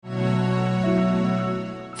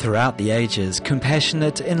Throughout the ages,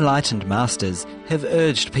 compassionate, enlightened masters have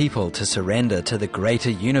urged people to surrender to the greater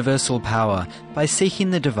universal power by seeking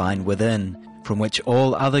the divine within, from which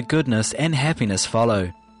all other goodness and happiness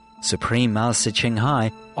follow. Supreme Master Ching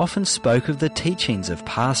Hai often spoke of the teachings of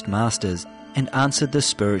past masters and answered the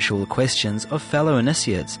spiritual questions of fellow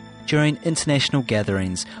initiates during international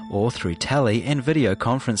gatherings or through tele and video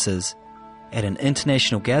conferences. At an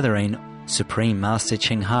international gathering, Supreme Master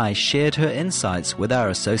Ching Hai shared her insights with our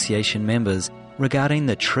association members regarding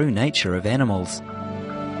the true nature of animals.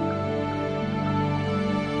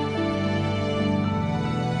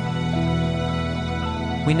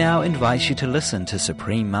 We now invite you to listen to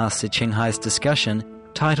Supreme Master Ching Hai's discussion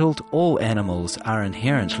titled All Animals Are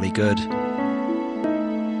Inherently Good.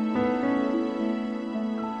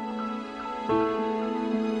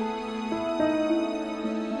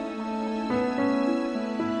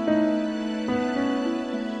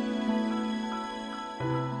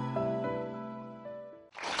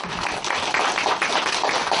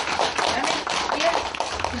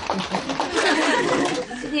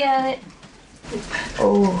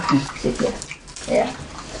 Oh, sit here. Yeah.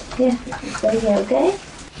 Here. Stay here, okay?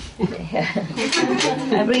 Yeah.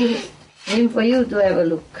 I bring him for you to have a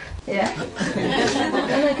look. Yeah.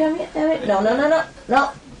 Come here. No.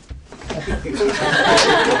 No.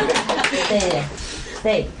 Stay there.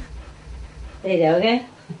 Stay there, okay?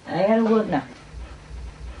 I gotta work now.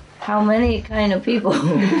 How many kind of people?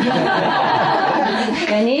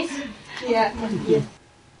 Chinese? Yeah.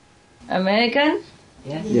 American?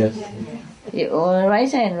 Yes. You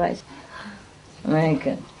right hand.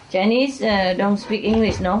 American. Chinese don't speak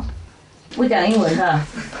English, no? 不讲英文哈，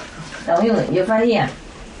懂英文有翻译啊？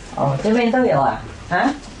哦，这边都有啊？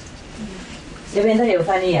啊？这边都有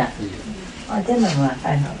翻译啊？哦，真的吗？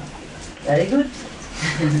太好了 ，Very good.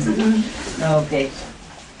 Okay.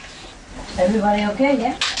 Everybody okay?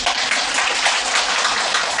 Yeah.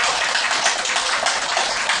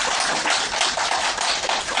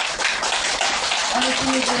 Only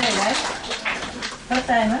see you today, right? First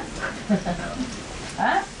time, huh?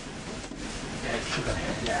 Huh?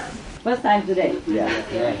 First time today? Yeah.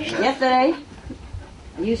 Yesterday?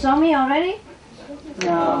 You saw me already?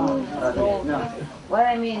 No. What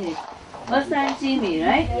I mean is, first time see me,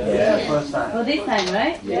 right? Yeah, first time. For this time,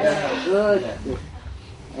 right? Yeah. Good.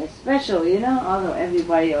 It's special, you know, although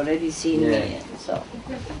everybody already seen me, so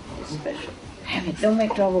it's special. Damn it, don't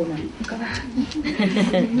make trouble now.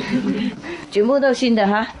 全部都新的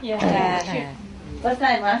哈 Yeah. First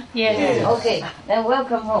time, huh? Yeah. Okay, then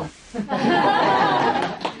welcome home.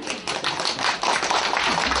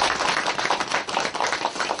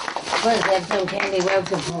 First, then so can be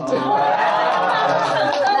welcome home.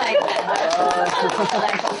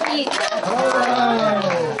 Like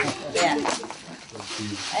yeah.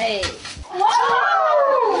 Hey.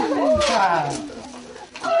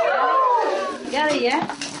 Got it,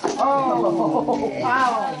 yeah? Oh,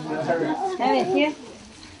 wow. Have it here.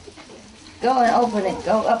 Go and open it.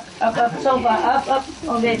 Go up, sofa, up.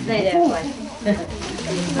 Okay, stay there. Fine.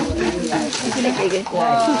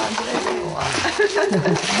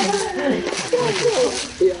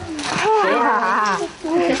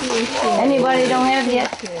 Anybody don't have yet?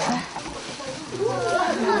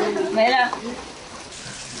 没了。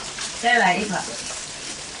再来一把。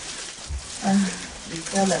比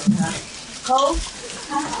较冷哈。Cold?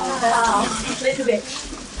 Little bit.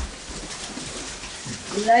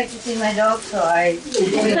 You like to see my dog, so I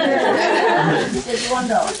just one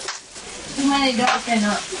dog. Too many dogs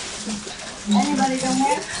cannot. Anybody don't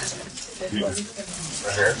have? Right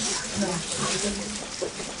here.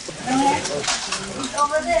 Don't have?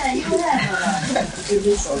 Over there, you have. You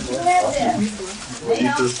have there. 我一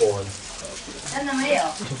只手很真的没有？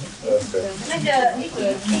那个一起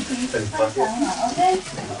分享嘛 ，OK？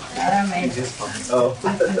 当然没有。哦。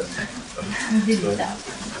你自己找。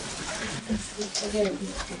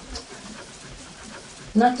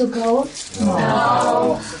Not too cold?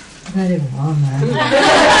 No. Very warm, huh?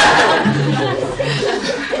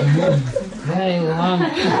 Very warm.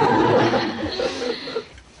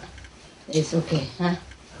 It's okay, huh?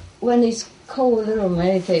 When it's cold, little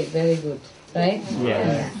meditate very good, right?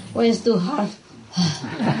 Yeah. When it's too hot,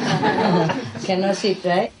 cannot sit,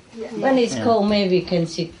 right? When it's cold, maybe you can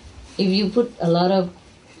sit. If you put a lot of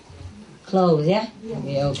clothes, yeah?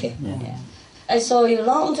 Yeah, okay. Yeah. I saw you a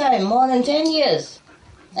long time, more than 10 years.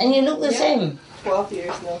 And you look the same. 12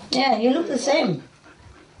 years now. Yeah, you look the same.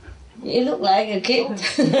 You look like a kid.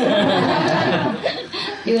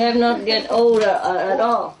 You have not get older at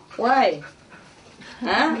all. Why?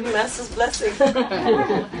 Huh? Master's blessing.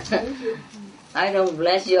 I don't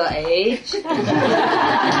bless your age.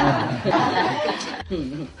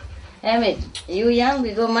 Hamid, you young,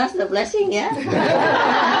 we go master blessing, yeah?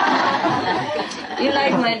 You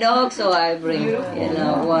like my dog, so I bring,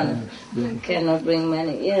 one. Cannot bring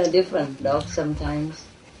many, different dogs sometimes.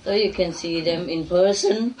 So you can see them in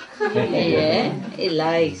person. Yeah, he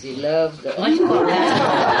loves the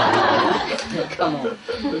Come on,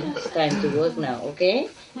 it's time to work now, okay?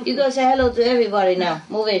 You go say hello to everybody now.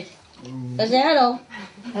 Move it. Go say hello.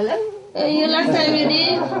 Hello? You last time you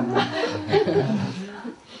did?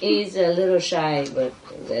 He's a little shy, but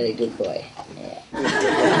a very good boy. Yeah.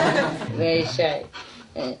 Very shy.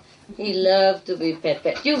 He loves to be pet.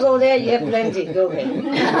 You go there, you have plenty. Go ahead.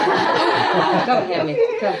 Come, Hamid.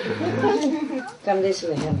 Come. Come this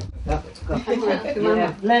way, Hamid. Go. You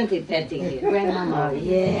have plenty petting here. Grandmama. Oh,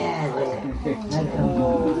 yeah. Yeah.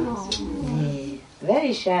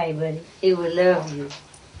 Very shy, but he will love you.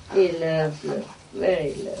 He loves you.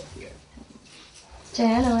 Very love you. Say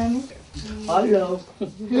hello, Hamid. Hello.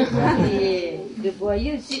 Yeah. Good boy.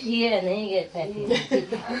 You sit here and then you get petted.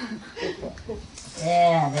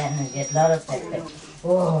 Yeah, then you get a lot of pet.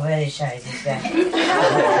 Oh, very shy, this guy.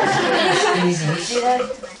 Very squeezy. You see that?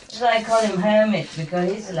 So I call him Hermit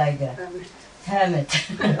because he's like a hermit.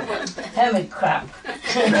 Hermit crab.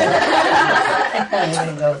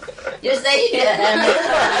 There you go. You stay here, Hermit.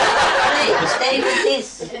 Stay with this.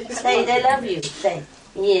 Stay, they love you. Stay.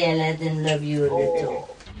 Yeah, let them love you a little.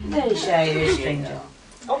 Very shy, very stranger.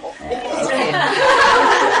 Okay.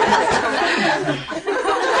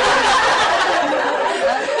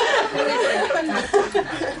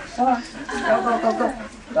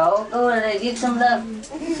 Go, give some love.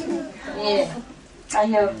 Yeah. I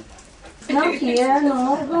know. Not here,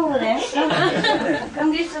 no, go over there.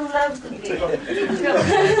 Come give some love to people.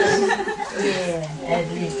 Yeah, at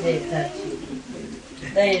least they touch you.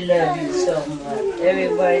 They love you so much.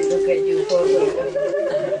 Everybody look at you for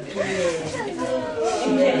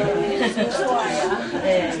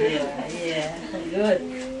Yeah. Good.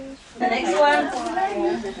 The next one.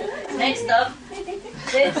 Next up.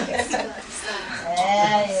 Sit.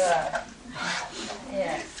 There you are.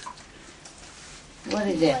 Yeah. What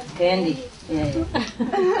is that? Candy. Yeah.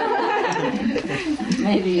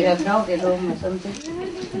 Maybe you have dog at home or something.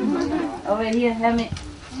 Over here, have it.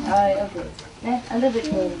 Alright, okay. There, a little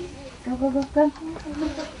bit more. Go.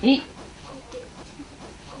 Eat.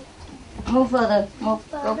 Move further. Move.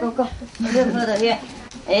 Go. A little further here.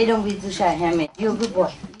 Hey, don't be too shy, Hamid. You're a good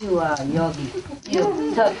boy. You are yogi.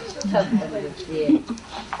 You tough. Yeah.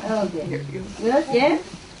 Okay. Good, yeah?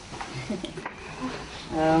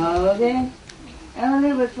 Okay. And a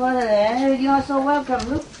little bit further there. You are so welcome.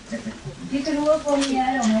 Look. You can work for me.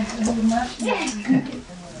 I don't have to do much.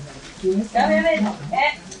 Come here,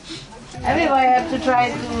 everybody have to try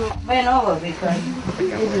to bend over because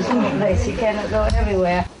this is no place. You cannot go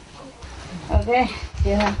everywhere. Okay?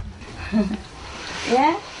 Yeah.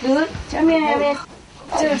 Yeah? Good? Come here, Hamid.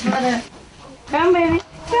 Good, mother. Come, baby.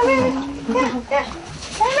 Yeah.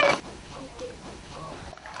 Come here.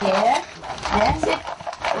 Yeah. That's it.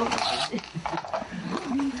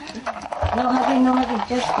 No hugging.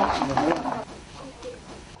 Just touch.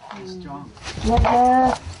 Strong.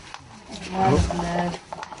 Love.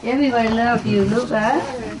 Everybody love you. Look, huh?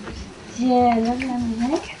 Yeah, love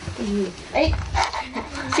you. Hey,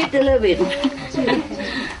 sit a little bit.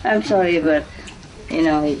 I'm sorry, but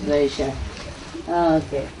he's very shy.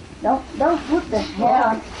 Okay. Don't put the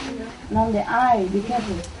hair on the eye. Be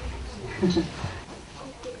careful.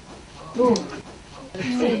 Ooh.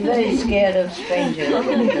 He's very scared of strangers.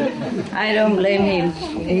 I don't blame him.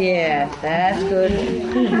 Yeah, that's good.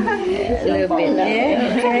 Yeah, a little bit.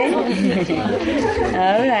 Yeah, okay.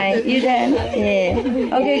 All right, you done?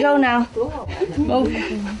 Yeah. Okay, go now. Move.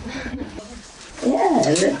 Yeah,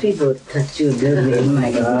 let people touch you a little bit. Oh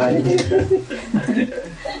my God.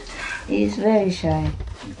 He's very shy.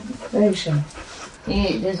 Very shy.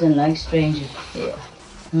 He doesn't like strangers. Yeah.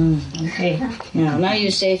 Okay. Now you're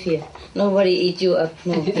safe here. Nobody eat you up.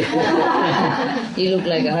 No. You look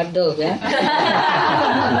like a hot dog, yeah?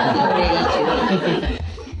 Nobody eat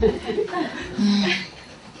you.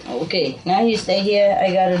 Okay, now you stay here.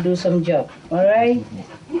 I gotta do some job. All right?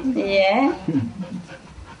 Yeah?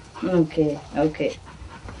 Okay.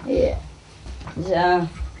 Yeah. So,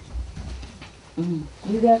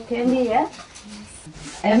 you got candy, yeah?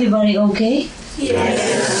 Everybody okay?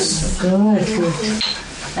 Yes. Good.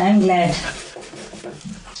 I'm glad.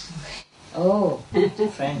 Oh,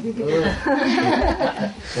 friend, good. Good.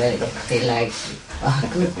 He likes you. Oh,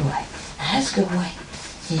 good boy. That's good boy.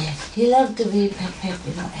 Yeah. He loves to be pet.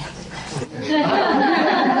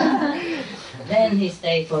 Then he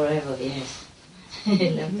stay forever, yes.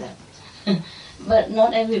 He loves that. But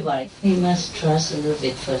not everybody. He must trust a little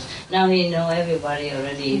bit first. Now he know everybody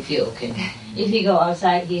already. He feel okay. If he go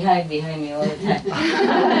outside, he hide behind me all the time.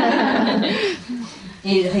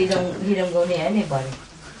 he don't go near anybody.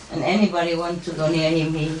 And anybody wants to go near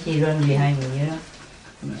him, he run behind me, you know.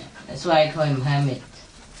 Yeah. That's why I call him hermit.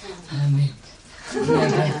 Hermit.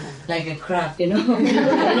 Like a crab, you know. You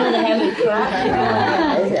know the hermit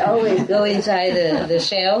crab? They always go inside the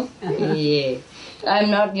shell. Yeah. I'm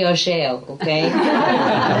not your shell, okay?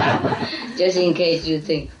 Just in case you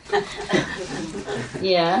think.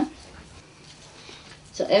 Yeah.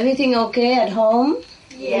 So everything okay at home?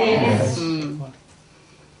 Yes.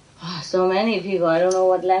 So many people, I don't know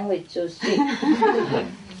what language to speak.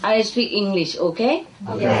 I speak English, okay?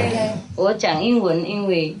 Okay. 我讲英文，因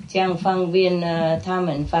为这样方便他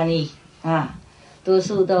们翻译啊，多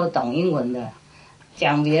数都懂英文的，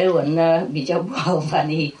讲别的文呢比较不好翻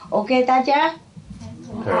译。OK， 大家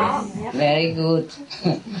 ？Very good 。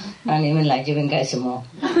那你们来这边干什么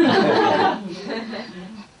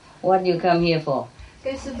？What you come here for？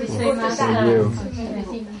 You.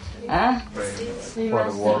 啊 For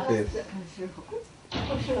the war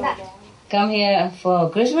kids.？Come here for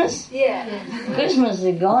Christmas? Yeah. Christmas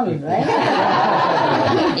is gone, right?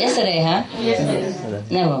 Yesterday, huh? Yes.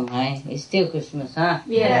 Never mind. It's still Christmas, huh?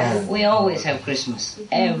 Yes. We always have Christmas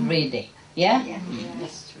every day. Yeah?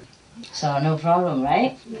 Yes. So no problem,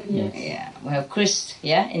 right? Yes. Yeah. We have Christ,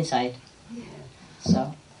 yeah, inside.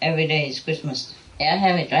 So every day is Christmas. Yeah,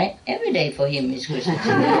 have it, right? Every day for him is Christmas.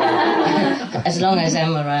 As long as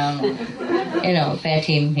I'm around, you know, pet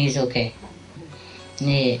him, he's okay.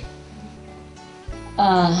 Yeah.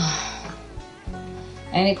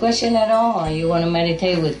 Any question at all, or you want to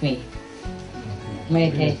meditate with me?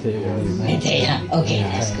 Meditate. Meditate, huh? Okay,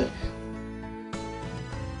 that's good.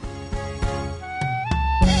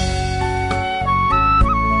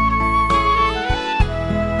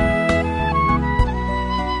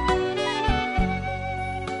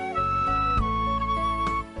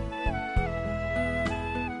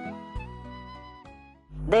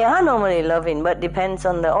 They are normally loving, but depends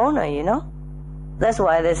on the owner, you know. That's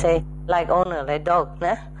why they say, like owner, like dog,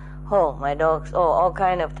 nah? Oh, my dogs, oh, all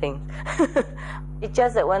kind of things. It's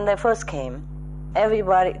just that when they first came,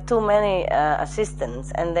 everybody, too many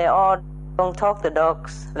assistants, and they all don't talk the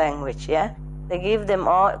dog's language, yeah? They give them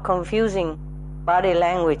all confusing body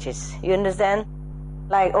languages, you understand?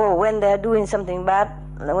 Like, oh, when they're doing something bad,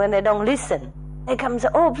 when they don't listen, they come and say,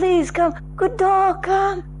 oh, please come, good dog,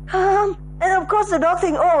 come. And of course the dog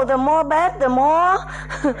thinks, oh, the more bad, the more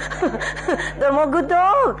the more good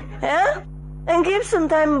dog, yeah? And give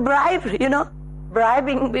sometimes bribe, you know,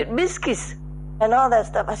 bribing with biscuits and all that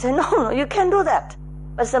stuff. I say, no, you can't do that.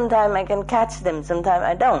 But sometimes I can catch them, sometimes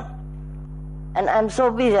I don't. And I'm so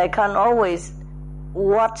busy, I can't always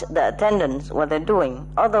watch the attendants, what they're doing.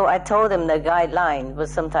 Although I told them the guidelines, but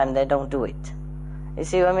sometimes they don't do it. You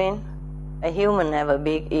see what I mean? A human have a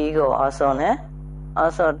big ego also, eh?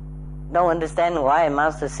 Also, don't understand why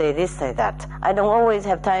master say this, say that. I don't always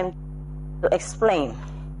have time to explain.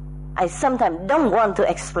 I sometimes don't want to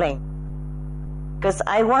explain. Because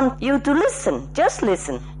I want you to listen, just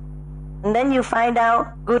listen. And then you find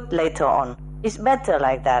out good later on. It's better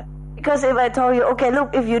like that. Because if I told you, okay,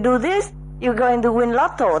 look, if you do this, you're going to win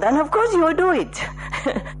lotto, then of course you will do it.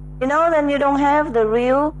 You know, then you don't have the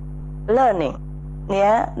real learning.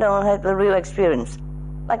 Yeah, don't have the real experience.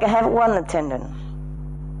 Like I have one attendant.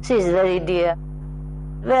 She's very dear,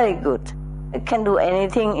 very good. Can do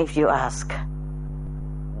anything if you ask.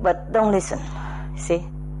 But don't listen, see?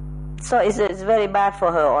 So it's very bad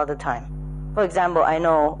for her all the time. For example, I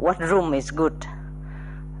know what room is good.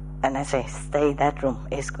 And I say, stay, that room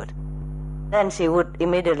is good. Then she would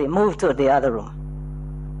immediately move to the other room.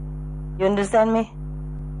 You understand me?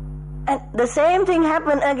 And the same thing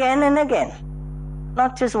happened again and again.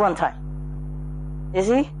 Not just one time. You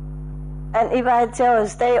see? And if I tell her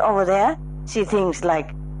stay over there, she thinks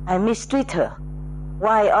like I mistreat her.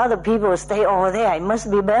 Why other people stay over there? It must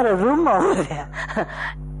be better room over there.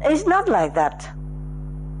 It's not like that.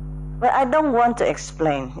 But I don't want to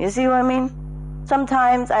explain. You see what I mean?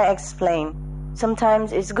 Sometimes I explain.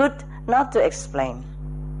 Sometimes it's good not to explain.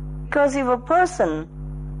 Because if a person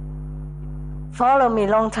follow me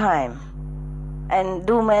long time and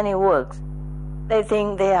do many works, they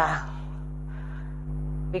think they are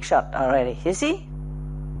big shot already, you see?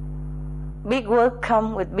 Big work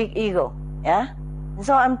come with big ego, yeah? And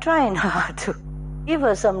so I'm trying hard to give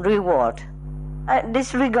her some reward. I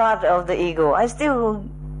disregard of the ego. I still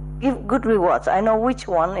give good rewards. I know which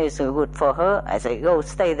one is good for her. I say, go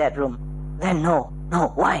stay that room. Then no,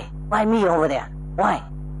 why? Why me over there? Why?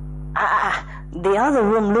 The other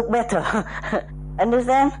room look better.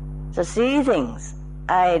 Understand? So see things.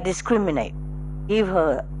 I discriminate. Give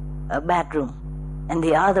her a bad room. And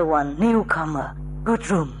the other one, newcomer, good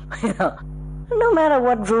room. No matter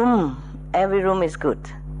what room, every room is good.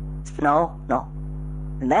 No.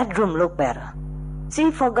 And that room look better.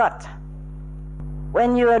 See, forgot.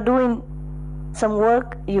 When you are doing some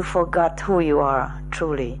work, you forgot who you are,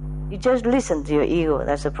 truly. You just listen to your ego,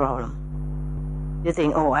 that's the problem. You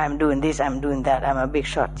think, oh, I'm doing this, I'm doing that, I'm a big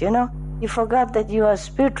shot, You forgot that you are a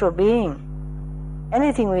spiritual being.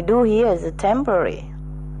 Anything we do here is temporary.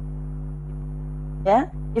 Yeah?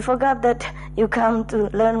 You forgot that you come to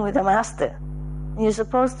learn with a master. You're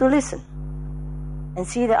supposed to listen and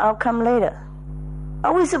see the outcome later.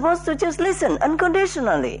 Are we supposed to just listen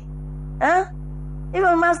unconditionally? Huh? If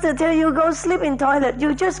a master tell you go sleep in toilet,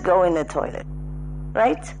 you just go in the toilet.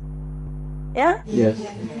 Right? Yeah? Yes.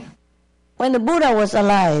 When the Buddha was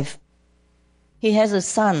alive, he has a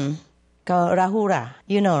son called Rahula.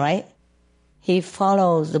 You know, right? He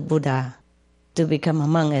follows the Buddha to become a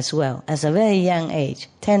monk as well, at a very young age,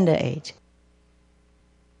 tender age.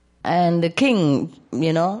 And the king,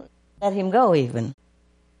 let him go even.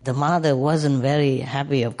 The mother wasn't very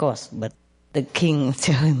happy, of course, but the king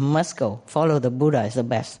tell him, must go, follow the Buddha is the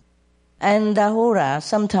best. And Rahula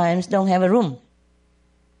sometimes don't have a room.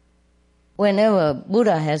 Whenever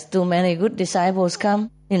Buddha has too many good disciples come,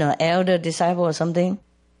 elder disciple or something,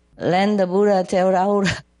 then the Buddha tell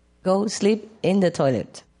Rahula, go sleep in the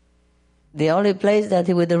toilet. The only place that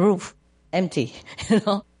with the roof empty,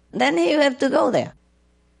 Then he have to go there.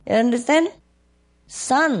 You understand?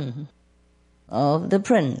 Son of the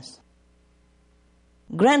prince.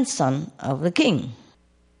 Grandson of the king.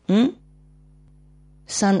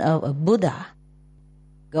 Son of a Buddha.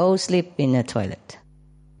 Go sleep in the toilet.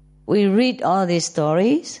 We read all these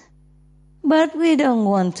stories, but we don't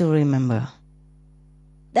want to remember.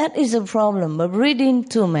 That is a problem of reading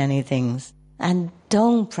too many things and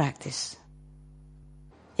don't practice.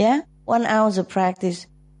 Yeah? 1 hour of practice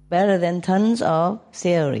better than tons of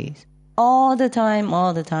theories. All the time.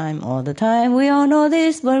 We all know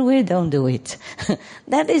this, but we don't do it.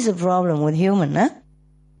 That is a problem with human, huh?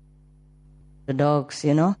 The dogs,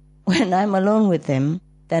 when I'm alone with them,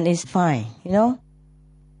 then it's fine,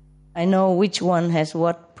 I know which one has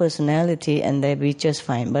what personality and they be just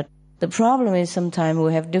fine. But the problem is sometimes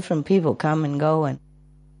we have different people come and go and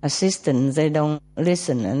assistants, they don't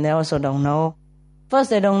listen and they also don't know. First,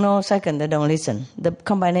 they don't know. Second, they don't listen. The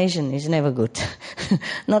combination is never good.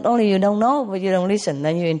 Not only you don't know, but you don't listen,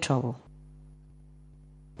 then you're in trouble.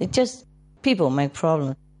 It's just people make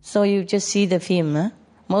problems. So you just see the film, huh?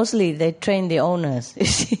 Mostly they train the owners, you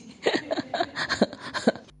see.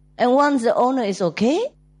 And once the owner is okay,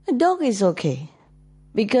 the dog is okay.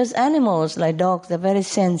 Because animals like dogs, they're very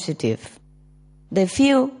sensitive. They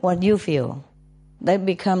feel what you feel. They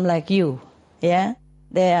become like you, yeah?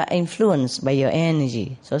 They are influenced by your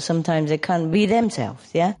energy. So sometimes they can't be themselves,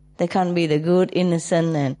 yeah? They can't be the good,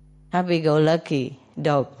 innocent, and happy-go-lucky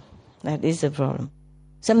dog. That is the problem.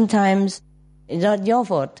 Sometimes it's not your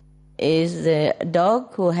fault. It's the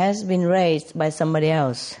dog who has been raised by somebody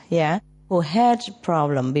else, yeah? Who had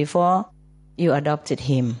problem before you adopted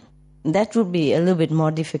him. That would be a little bit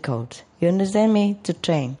more difficult. You understand me? To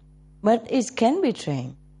train. But it can be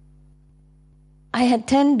trained. I had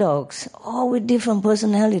 10 dogs, all with different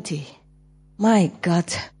personality. My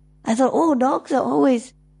God. I thought, dogs are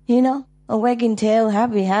always, a wagging tail,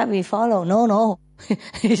 happy, follow. No.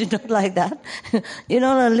 It's not like that.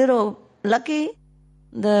 The little Lucky,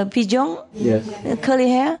 the pigeon, yes, the curly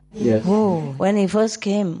hair? Yes. Oh, when he first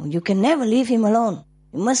came, you can never leave him alone.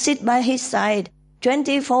 You must sit by his side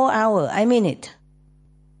 24 hours. I mean it.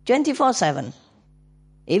 24/7.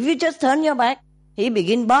 If you just turn your back, he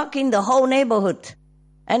begin barking the whole neighborhood.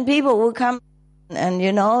 And people will come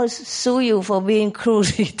and, sue you for being cruel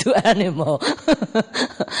to animal.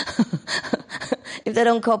 If they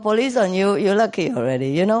don't call police on you, you're lucky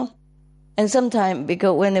already, And sometimes,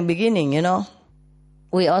 because when in the beginning,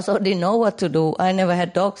 we also didn't know what to do. I never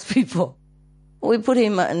had dogs before. We put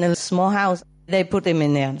him in a small house. They put him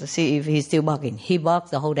in there to see if he's still barking. He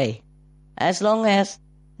barks the whole day. As long as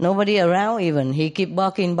nobody around even, he keep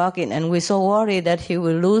barking, and we're so worried that he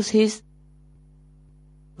will lose his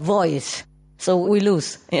voice. So we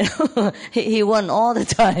lose, He won all the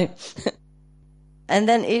time. And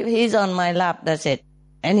then if he's on my lap, that's it.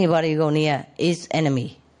 Anybody go near is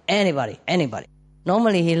enemy. Anybody.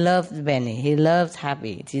 Normally he loves Benny. He loves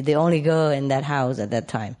Happy. She's the only girl in that house at that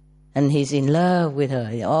time. And he's in love with her.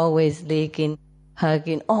 He's always licking,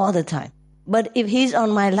 hugging all the time. But if he's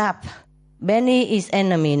on my lap, Benny is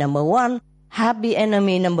enemy number 1, Happy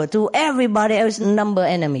enemy number 2, everybody else number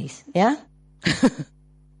enemies. Yeah?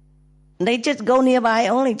 They just go nearby,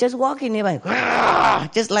 only just walking nearby,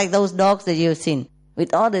 just like those dogs that you've seen,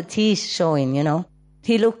 with all the teeth showing, you know.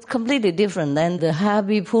 He looked completely different than the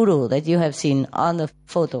Happy Poodle that you have seen on the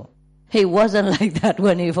photo. He wasn't like that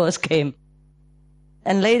when he first came.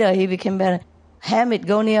 And later he became better. Hamid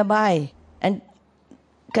go nearby and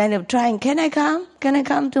kind of trying, can I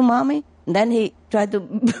come to mommy? And then he tried to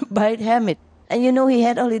bite Hamid. And you know he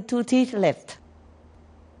had only 2 teeth left.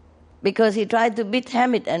 Because he tried to beat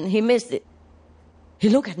Hamid and he missed it. He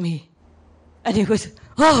looked at me. And he was,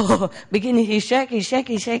 beginning he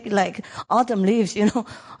shake like autumn leaves, you know,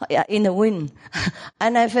 in the wind.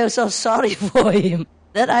 And I felt so sorry for him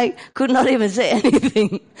that I could not even say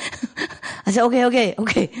anything. I said, okay.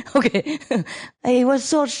 And he was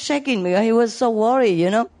so shaking because he was so worried, you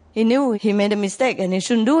know. He knew he made a mistake and he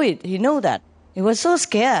shouldn't do it. He knew that. He was so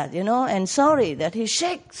scared, you know, and sorry that he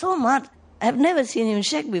shook so much. I've never seen him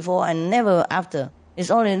shake before and never after. It's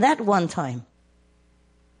only that one time.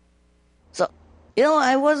 So, you know,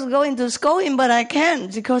 I was going to scold him, but I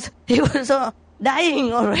can't because he was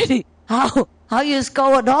dying already. How you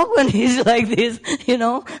scold a dog when he's like this, you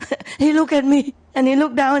know? He looked at me, and he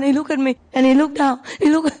looked down, and he looked at me, and he looked down,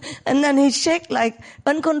 and then he shake like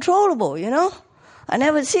uncontrollable, you know? I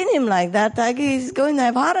never seen him like that, like he's going to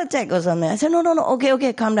have a heart attack or something. I said, no,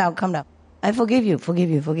 okay, calm down. I forgive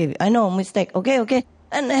you. I know, mistake, okay.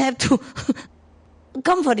 And I have to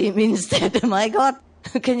comfort him instead. My God,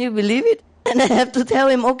 can you believe it? And I have to tell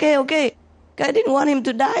him, okay. I didn't want him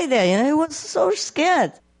to die there, you know, he was so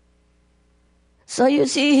scared. So you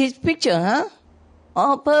see his picture, huh?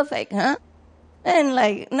 All perfect, huh? And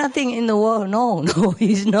like nothing in the world. No,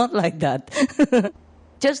 he's not like that.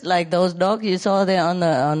 Just like those dogs you saw there on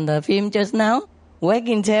the film just now,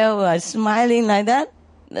 wagging tail, smiling like that.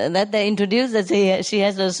 That they introduced that she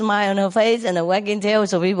has a smile on her face and a wagging tail,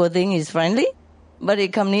 so people think he's friendly. But he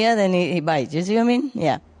come near, then he bites. You see what I mean?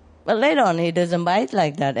 Yeah. But later on, he doesn't bite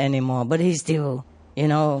like that anymore. But he's still, you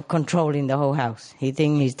know, controlling the whole house. He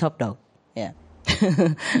thinks he's top dog. Yeah.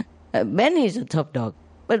 Benny is a top dog.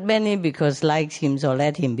 But Benny, because likes him, so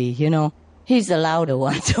let him be, you know. He's the louder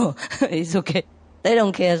one, so it's okay. They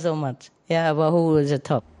don't care so much, about who is the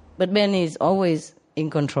top. But Benny is always in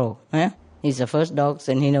control. He's the first dog,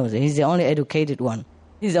 and he knows it. He's the only educated one.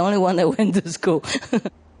 He's the only one that went to school.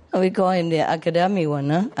 We call him the academic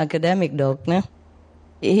one, academic dog.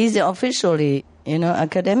 He's officially,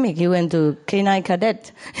 academic. He went to K9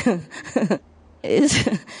 cadet. It's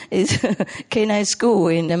K9 school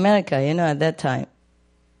in America, at that time.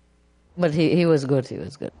 But he was good.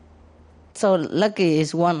 So Lucky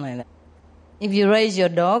is one like that. If you raise your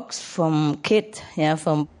dogs from kid,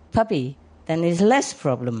 from puppy, then it's less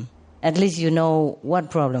problem. At least you know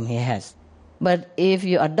what problem he has. But if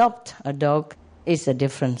you adopt a dog, it's a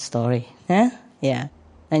different story. Yeah.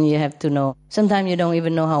 And you have to know. Sometimes you don't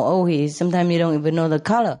even know how old he is. Sometimes you don't even know the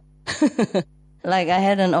color. Like I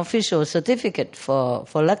had an official certificate for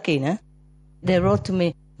Lucky. They wrote to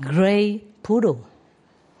me, gray poodle.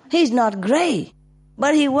 He's not gray,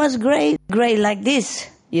 but he was gray like this.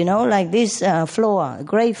 Like this floor,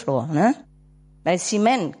 gray floor, like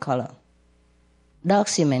cement color, dark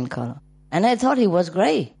cement color. And I thought he was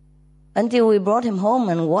gray until we brought him home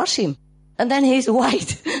and washed him. And then he's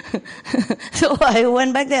white. So I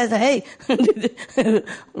went back there and said, hey,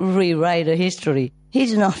 rewrite the history.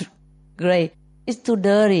 He's not gray. It's too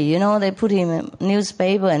dirty. They put him in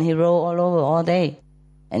newspaper and he roll all over all day.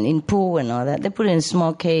 And in pool and all that. They put him in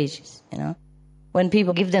small cages, When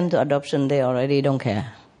people give them to adoption, they already don't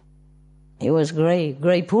care. He was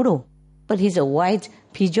gray poodle, but he's a white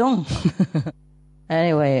pigeon.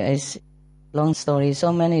 Anyway, it's long story,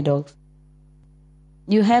 so many dogs.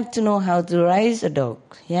 You have to know how to raise a dog,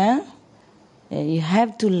 You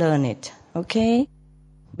have to learn it, okay?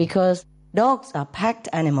 Because dogs are packed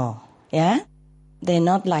animal, They're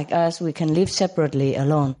not like us, we can live separately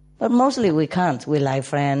alone. But mostly we can't. We like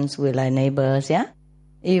friends, we like neighbors,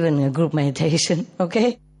 Even a group meditation,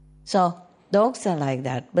 okay? So dogs are like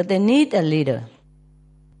that, but they need a leader.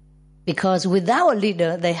 Because without a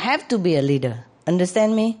leader, they have to be a leader.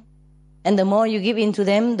 Understand me? And the more you give in to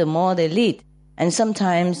them, the more they lead. And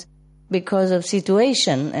sometimes, because of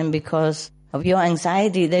situation and because of your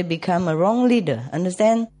anxiety, they become a wrong leader.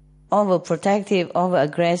 Understand? Overprotective,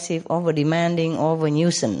 over-aggressive, over-demanding,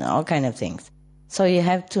 over-nuisance, all kind of things. So you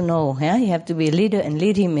have to know, You have to be a leader and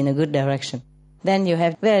lead him in a good direction. Then you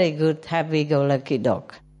have very good, happy-go-lucky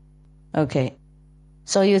dog. Okay.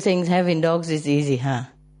 So you think having dogs is easy, huh?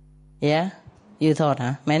 Yeah? You thought,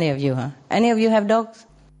 huh? Many of you, huh? Any of you have dogs?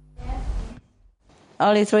 Yeah.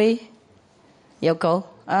 Only 3? Yoko?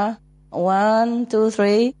 1, 2,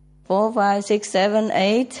 3, 4, 5, 6, 7,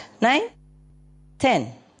 8, 9,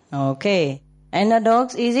 10. Okay. And the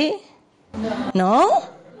dogs easy? No?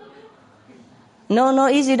 No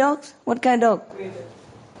easy dogs? What kind of dog?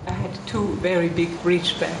 I had 2 very big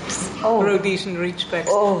Ridgebacks, Oh. Rhodesian Ridgebacks.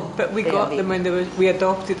 Oh, but we they got are them we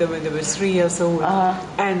adopted them when they were 3 years old.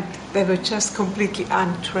 And they were just completely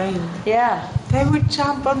untrained. Yeah. They would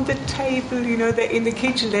jump on the table, in the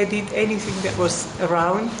kitchen. They did anything that was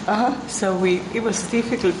around. So it was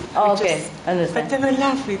difficult. Oh, okay, understand. But they were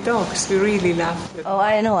lovely dogs. We really loved them. Oh,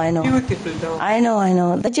 I know. Beautiful dogs. I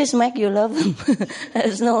know. That just make you love them.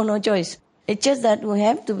 There's no choice. It's just that we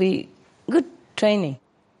have to be good training.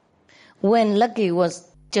 When Lucky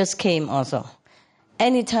just came also,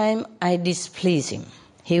 anytime I displease him,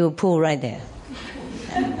 he will pull right there.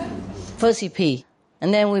 First he pee,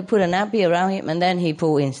 and then we put a nappy around him, and then he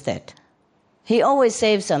pull instead. He always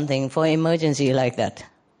saves something for emergency like that.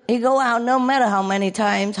 He go out no matter how many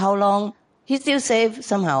times, how long, he still save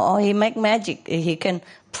somehow, or he make magic. He can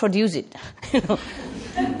produce it.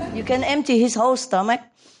 You can empty his whole stomach,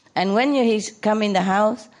 and when he's come in the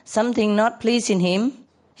house, something not pleasing him,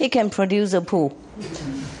 he can produce a poo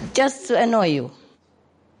just to annoy you.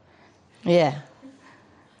 Yeah.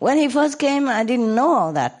 When he first came, I didn't know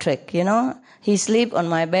all that trick, He sleep on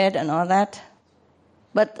my bed and all that.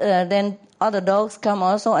 But then other dogs come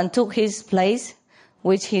also and took his place,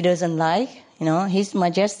 which he doesn't like. His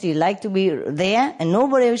Majesty like to be there and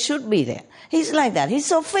nobody should be there. He's like that. He's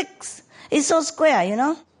so fixed. He's so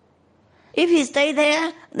square, If he stay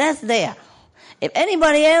there, that's there. If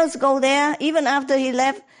anybody else go there, even after he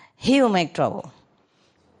left, he will make trouble.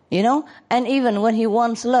 And even when he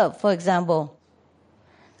wants love, for example,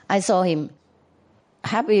 I saw him.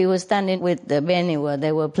 Happy was standing with Benny where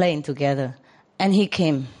they were playing together. And he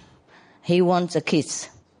came. He wants a kiss.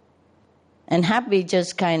 And Happy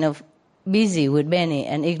just kind of busy with Benny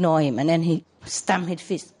and ignore him. And then he stamp his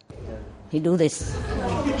feet. He do this.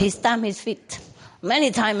 He stamp his feet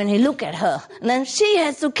many times and he look at her. And then she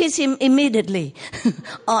has to kiss him immediately.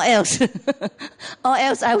 or else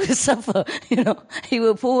I will suffer. He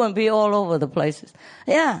will pull and be all over the places.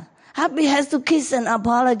 Yeah. Happy has to kiss and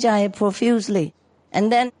apologize profusely.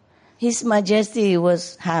 And then His Majesty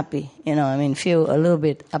was happy, feel a little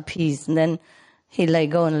bit appeased. And then he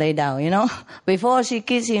go and lay down, Before she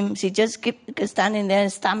kissed him, she just kept standing there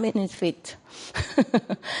and stamping his feet.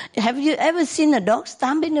 Have you ever seen a dog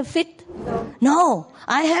stamping the feet? No,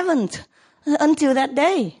 I haven't. Until that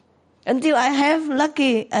day. Until I have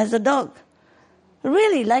Lucky as a dog.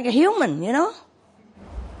 Really, like a human,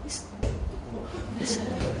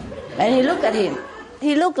 And he looked at him.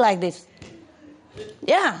 He looked like this.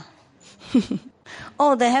 Yeah.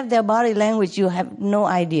 Oh, they have their body language. You have no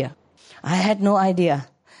idea. I had no idea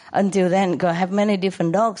until then. Because I have many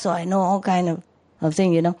different dogs, so I know all kind of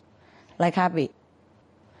things, Like Happy.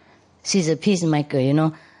 She's a peacemaker,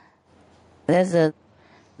 There's the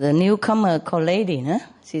newcomer called Lady,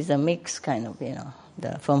 She's a mix kind of,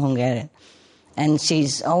 from Hungarian. And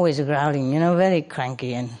she's always growling, very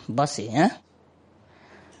cranky and bossy,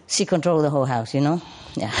 She controls the whole house,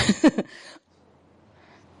 Yeah.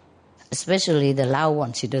 Especially the loud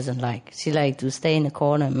one she doesn't like. She likes to stay in the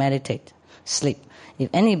corner and meditate, sleep. If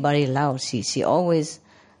anybody loud, she always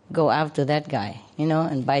go after that guy,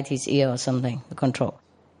 and bite his ear or something to control.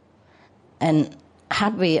 And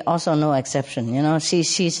Happy also no exception,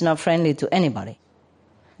 she's not friendly to anybody.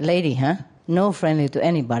 Lady, no friendly to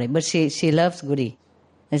anybody, but she loves Goody.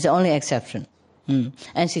 It's the only exception.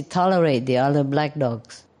 And she tolerates the other black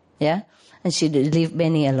dogs, yeah? And she leave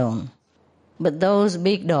Benny alone. But those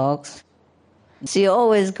big dogs, she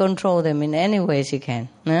always control them in any way she can.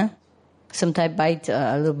 Sometimes bite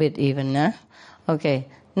a little bit even. Okay.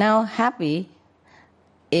 Now Happy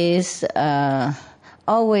is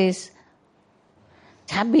always...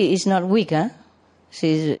 Happy is not weak.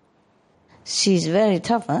 She's very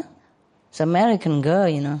tough. It's an American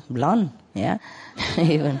girl, blonde. Yeah,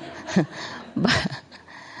 even. But...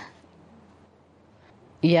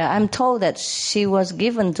 Yeah, I'm told that she was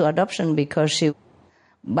given to adoption because she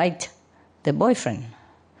bite the boyfriend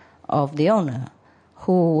of the owner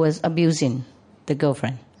who was abusing the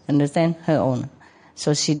girlfriend. Understand? Her owner.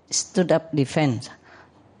 So she stood up defense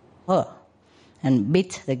her and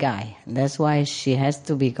beat the guy. That's why she has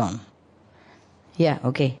to be gone. Yeah,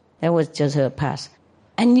 okay. That was just her past.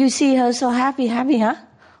 And you see her so happy, huh?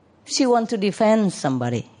 She want to defend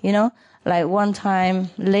somebody, Like one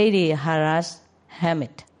time, Lady harassed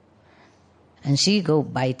Hamid. And she go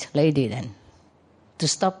bite Lady then. To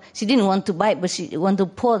stop. She didn't want to bite, but she want to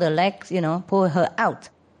pull the legs, pull her out.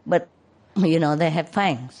 But, they have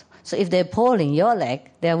fangs. So if they're pulling your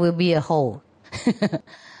leg, there will be a hole.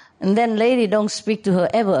 And then lady don't speak to her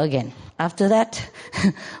ever again. After that,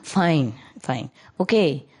 fine.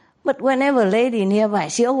 Okay. But whenever lady nearby,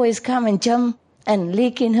 she always come and jump and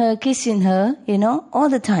licking her, kissing her, all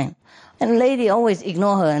the time. And lady always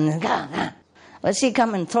ignore her and but she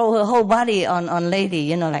come and throw her whole body on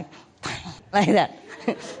lady, like that.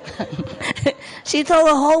 She throw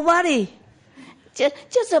her whole body.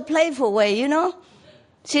 Just a playful way,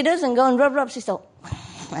 She doesn't go and rub, she so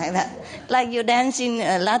like that. Like you dance in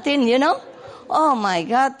Latin, Oh my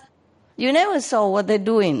God. You never saw what they're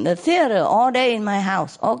doing. The theater all day in my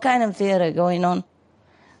house. All kind of theater going on.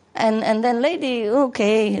 And then lady,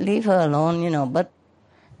 okay, leave her alone, But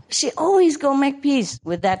she always go make peace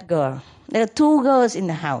with that girl. There are 2 girls in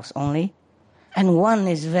the house only. And one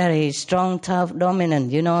is very strong, tough,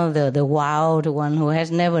 dominant, the wild one who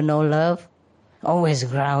has never no love. Always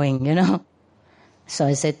growling, So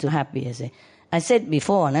I said to Happy, I said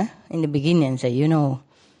before, in the beginning,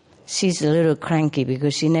 she's a little cranky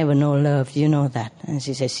because she never know love, that. And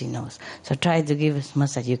she said she knows. So try to give as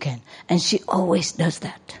much as you can. And she always does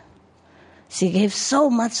that. She gives so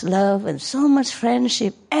much love and so much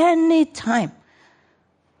friendship any time.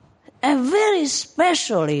 And very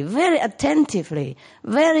specially, very attentively,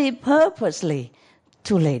 very purposely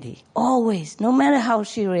to lady. Always. No matter how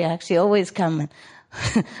she reacts, she always come and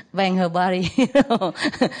bang her body,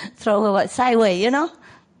 throw her body sideways,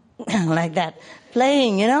 like that.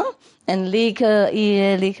 Playing, and lick her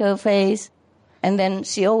ear, lick her face. And then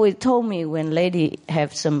she always told me when lady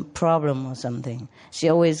have some problem or something, she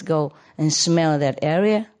always go and smell that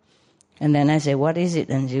area. And then I say, what is it?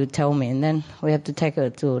 And you tell me. And then we have to take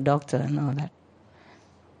her to a doctor and all that.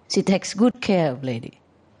 She takes good care of lady.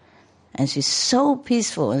 And she's so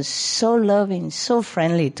peaceful and so loving, so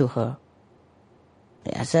friendly to her.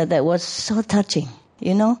 I said that was so touching,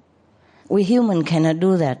 We human cannot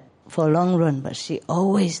do that for a long run, but she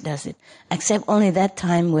always does it. Except only that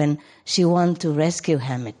time when she wants to rescue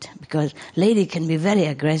Hamid. Because lady can be very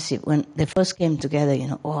aggressive. When they first came together,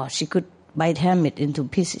 she could bite Hamid into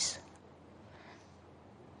pieces.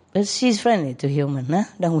 But she's friendly to human,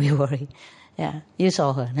 Don't we worry. Yeah, you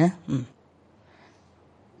saw her,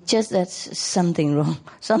 Just that's something wrong,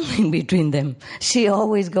 something between them. She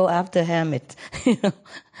always go after Hamid,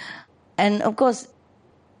 And of course,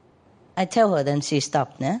 I tell her, then she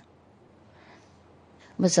stopped,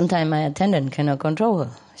 But sometimes my attendant cannot control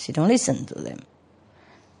her. She don't listen to them.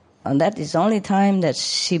 And that is the only time that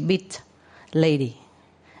she beat lady.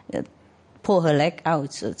 Pull her leg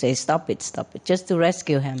out, so say, stop it, just to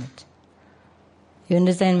rescue Hamid. You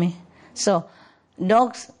understand me? So,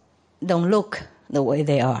 dogs don't look the way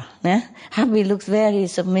they are. Happy looks very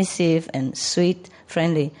submissive and sweet,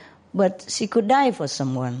 friendly, but she could die for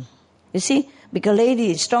someone. You see, because lady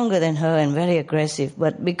is stronger than her and very aggressive,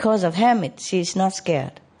 but because of Hamid, she's not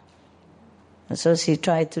scared. So she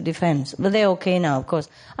tried to defend. But they're okay now, of course.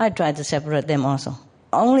 I try to separate them also.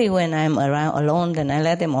 Only when I'm around alone, then I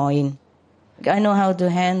let them all in. I know how to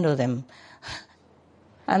handle them.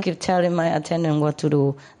 I keep telling my attendant what to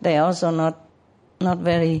do. They also not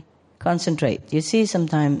very concentrate. You see,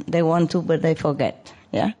 sometimes they want to, but they forget.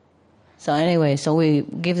 Yeah. So anyway, so we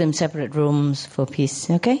give them separate rooms for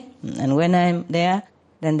peace. Okay. And when I'm there,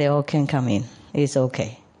 then they all can come in. It's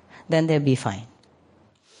okay. Then they'll be fine.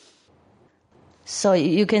 So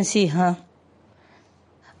you can see,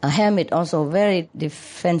 Hamid also very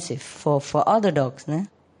defensive for other dogs.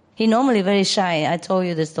 He normally very shy. I told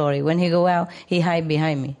you the story. When he go out, he hide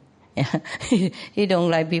behind me. Yeah. He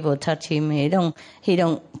don't like people touch him. He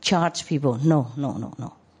don't charge people. No.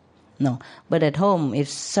 But at home, if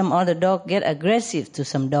some other dog get aggressive to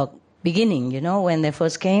some dog, beginning, when they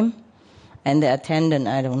first came, and the attendant,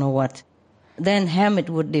 I don't know what, then Hamid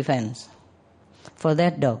would defend for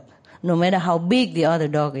that dog. No matter how big the other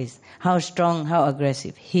dog is, how strong, how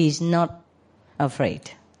aggressive, he's not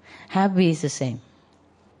afraid. Happy is the same.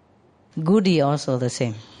 Goody also the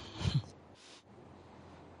same.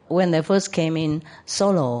 When they first came in,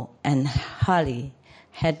 Solo and Harley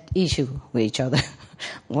had issue with each other.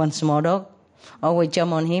 One small dog always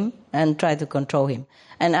jump on him and try to control him.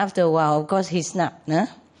 And after a while, of course, he snapped.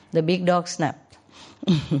 The big dog snapped.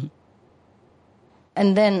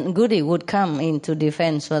 And then Goody would come into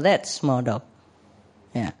defense for that small dog.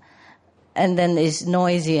 Yeah. And then it's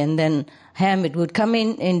noisy, and then Hamid would come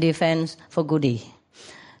in defense for Goody.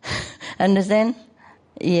 Understand?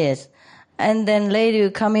 Yes. And then lady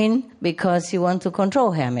would come in because she wants to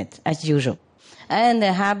control Hamid, as usual. And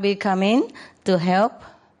the Happy come in to help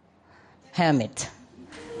Hamid.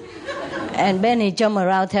 And Benny jump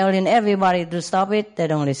around telling everybody to stop it. They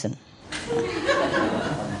don't listen.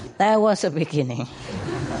 That was the beginning.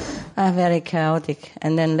 are very chaotic.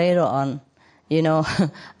 And then later on,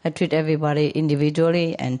 I treat everybody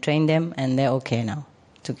individually and train them, and they're okay now,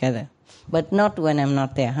 together. But not when I'm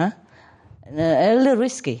not there, huh? A little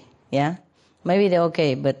risky, yeah? Maybe they're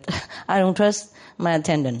okay, but I don't trust my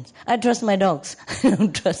attendants. I trust my dogs. I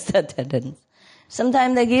don't trust the attendants.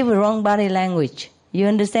 Sometimes they give a wrong body language. You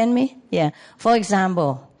understand me? Yeah. For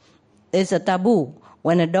example, it's a taboo.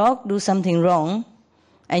 When a dog do something wrong,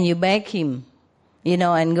 and you beg him,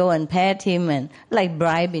 and go and pet him and like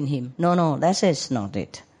bribing him. No, that's not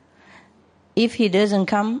it. If he doesn't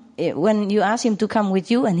come, when you ask him to come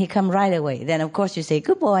with you and he come right away, then of course you say,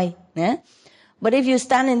 good boy. Yeah? But if you're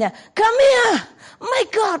standing there, come here! My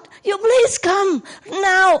God, you please come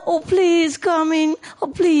now! Oh, please come in! Oh,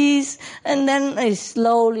 please! And then he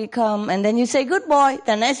slowly come, and then you say, good boy,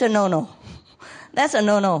 then that's a no-no. That's a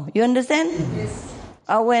no-no. You understand? Yes.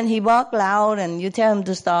 Or when he bark loud and you tell him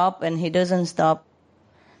to stop and he doesn't stop,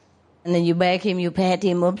 and then you beg him, you pet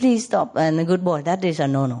him, oh, please stop, and a good boy, that is a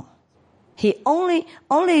no-no. He only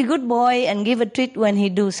a good boy and give a treat when he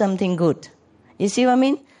do something good. You see what I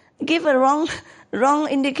mean? Give a wrong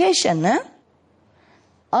indication, huh?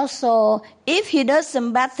 Also, if he does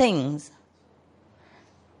some bad things,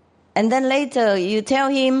 and then later you tell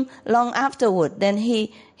him long afterward, then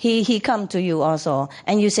he come to you also,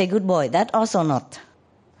 and you say, good boy, that also not.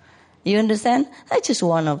 You understand? That's just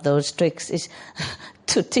one of those tricks. Is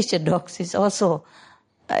to teach a dogs is also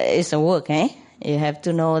it's a work, eh? You have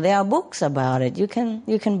to know. There are books about it. You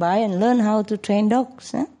can buy and learn how to train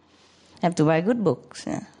dogs. Eh? Have to buy good books.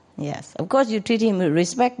 Eh? Yes, of course you treat him with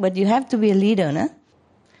respect, but you have to be a leader, no?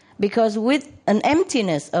 Because with an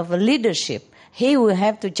emptiness of a leadership, he will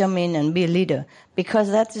have to jump in and be a leader,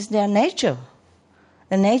 because that is their nature.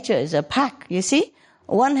 The nature is a pack, you see?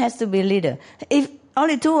 One has to be a leader. If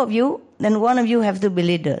only two of you, then one of you have to be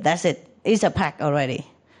leader. That's it. It's a pack already.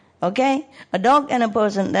 Okay? A dog and a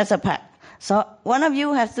person, that's a pack. So one of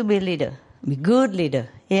you has to be a leader. Be good leader.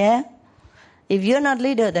 Yeah? If you're not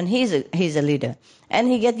leader, then he's a leader. And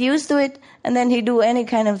he get used to it, and then he do any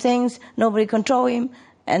kind of things, nobody control him,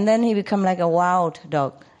 and then he become like a wild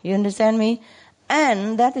dog. You understand me?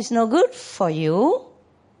 And that is no good for you,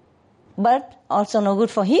 but also no good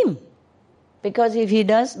for him. Because if he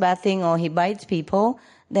does bad thing or he bites people,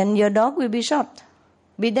 then your dog will be shot,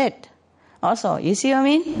 be dead. Also, you see what I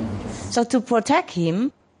mean? So to protect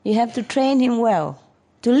him, you have to train him well,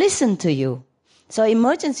 to listen to you. So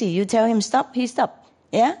emergency, you tell him stop, he stop.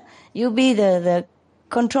 Yeah? You be the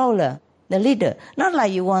controller, the leader. Not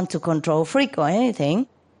like you want to control freak or anything.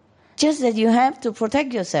 Just that you have to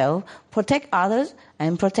protect yourself, protect others,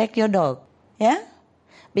 and protect your dog. Yeah?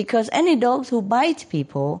 Because any dogs who bite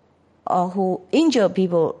people or who injure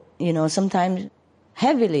people, sometimes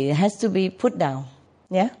heavily, has to be put down.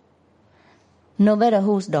 Yeah? No matter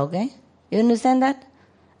whose dog, eh? You understand that?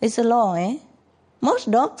 It's a law, eh? Most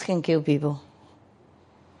dogs can kill people.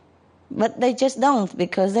 But they just don't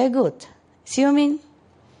because they're good. See what I mean?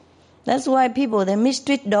 That's why people, they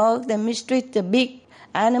mistreat dogs, they mistreat the big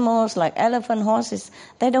animals like elephant, horses.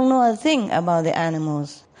 They don't know a thing about the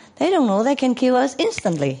animals. They don't know they can kill us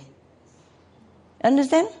instantly.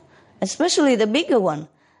 Understand? Especially the bigger one.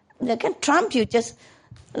 They can tramp you just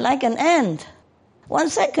like an ant. 1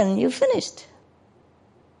 second, you're finished.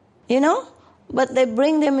 But they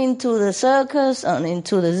bring them into the circus and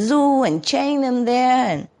into the zoo and chain them there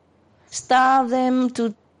and starve them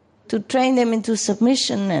to train them into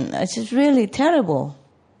submission, and it's just really terrible.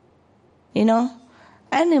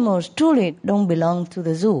 Animals truly don't belong to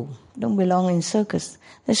the zoo, don't belong in circus.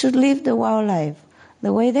 They should live the wildlife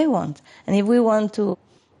the way they want. And if we want to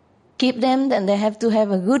keep them, then they have to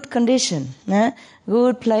have a good condition,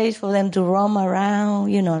 good place for them to roam around,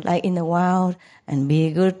 like in the wild, and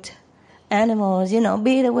be good animals,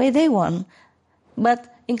 be the way they want,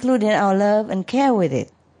 but including our love and care with it.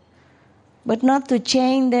 But not to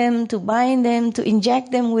chain them, to bind them, to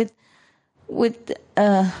inject them with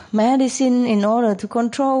medicine in order to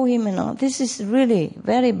control him and all. This is really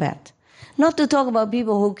very bad. Not to talk about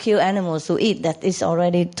people who kill animals to eat. That is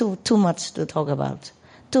already too much to talk about.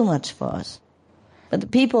 Too much for us. But the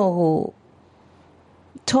people who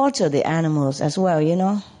torture the animals as well,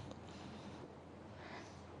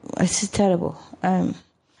 it's terrible.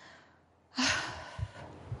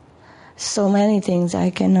 So many things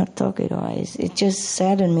I cannot talk it all. It just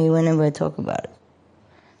saddens me whenever I talk about it.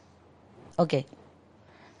 Okay.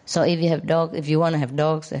 So if you want to have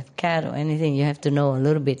dogs, have cat or anything, you have to know a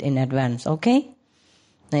little bit in advance, okay?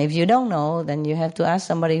 Now if you don't know, then you have to ask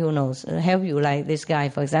somebody who knows. Help you, like this guy,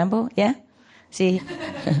 for example, yeah? See,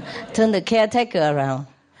 turn the caretaker around,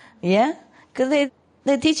 yeah? Because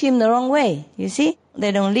They teach him the wrong way, you see.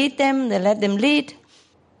 They don't lead them, they let them lead.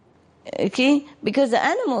 Okay? Because the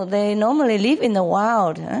animal, they normally live in the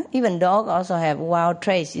wild. Even dogs also have wild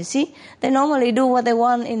traits, you see. They normally do what they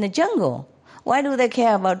want in the jungle. Why do they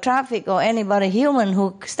care about traffic or anybody human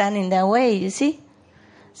who stand in their way, you see?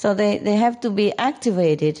 So they have to be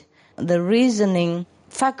activated, the reasoning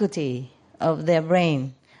faculty of their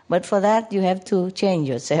brain. But for that, you have to change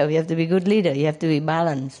yourself. You have to be a good leader. You have to be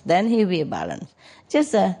balanced. Then he'll be balanced.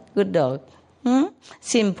 Just a good dog.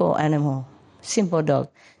 Simple animal. Simple dog.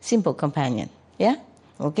 Simple companion. Yeah?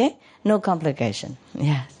 Okay? No complication.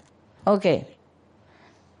 Yes. Okay.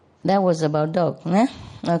 That was about dog.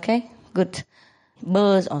 Okay? Good.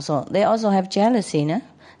 Birds also. They also have jealousy.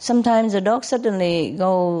 Sometimes the dog suddenly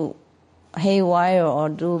go haywire or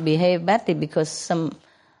do behave badly because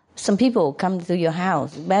some people come to your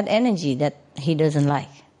house, bad energy that he doesn't like,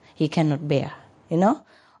 he cannot bear,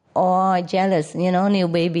 or jealous, new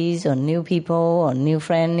babies or new people or new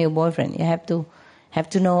friend, new boyfriend. You have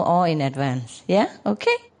to know all in advance. Yeah?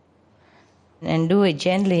 Okay? And do it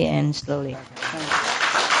gently and slowly.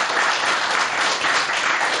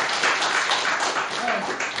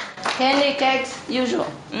 Candy cakes, usual.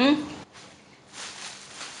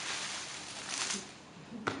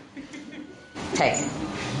 Take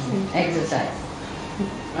exercise.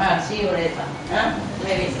 See you later.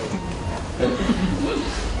 Maybe.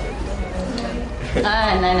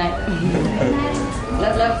 Night.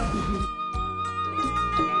 Love.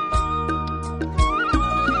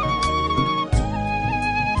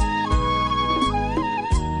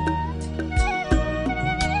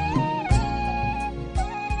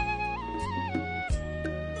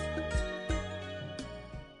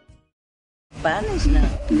 Spanish now.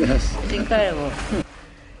 Yes. It's incredible.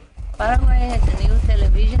 Paraguay has a new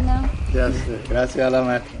television now. Yes, gracias a la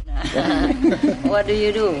maestra. What do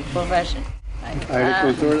you do, profession?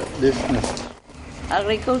 Agriculture business.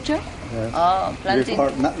 Agriculture? Yes. Oh, planting?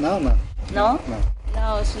 Before, no. No? No.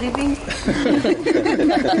 Now sleeping?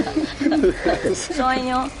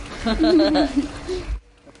 Sueño?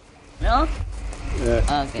 No?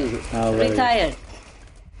 Yes. Okay. Now very-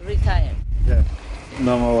 Retired? Yes.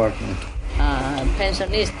 No more working.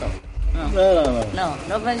 Pensionista? No.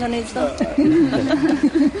 No pensionista?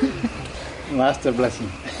 Master blessing.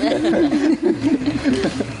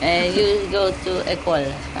 And you go to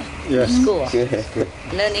escuela? Yes. School?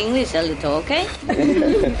 Learn English a little, okay?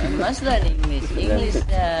 Must learn English. English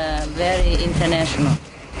very international.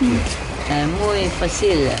 Muy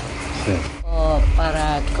fácil. Sí.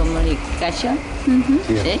 Para comunicación.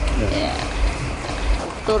 ¿Sí? Yeah.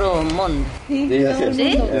 Todo mundo. Yes.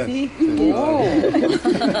 ¿Sí? Oh.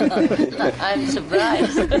 I'm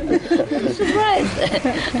surprised.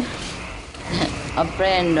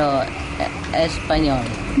 Aprendo español.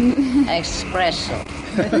 Expreso.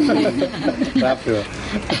 Rápido.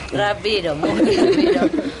 Rápido, muy rápido.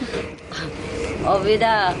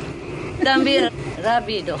 Olvidar. También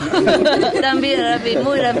rápido. También rápido,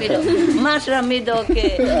 muy rápido. Más rápido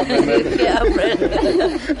que aprendo.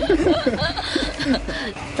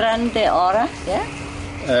 30 horas, ¿ya?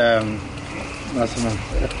 Más o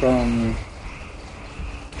menos. From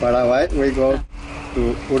Paraguay, we go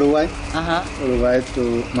to Uruguay. Uruguay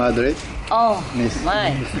to Madrid. Oh, Nice.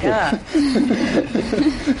 my God.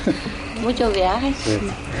 Muchos viajes. Sí.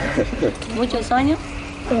 Muchos sueños.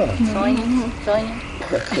 Sueño.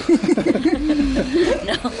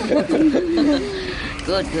 No.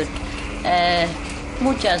 Good.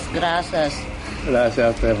 Muchas gracias. Gracias a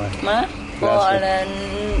usted, ¿Ma? Por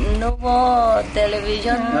el nuevo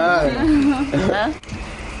televisión.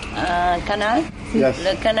 Canal. Yes.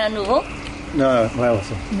 El canal nuevo. No, nuevo,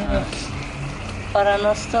 sí. Para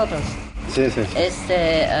nosotros. Sí. Es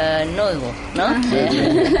nuevo, ¿no?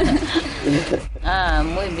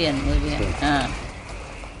 Muy bien.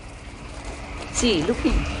 Sí,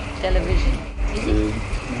 looking television. Is it?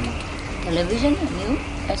 Television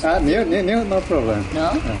new? New, no problem.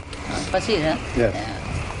 No? Fácil, ¿eh? Yes.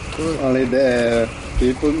 Good. Only the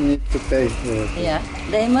people need to pay Yeah.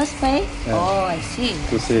 They must pay? Yeah. Oh, I see.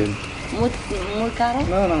 to see. Muy caro?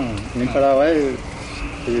 No. In Paraguay,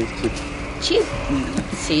 it's cheap. Cheap.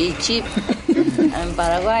 Sí, cheap. En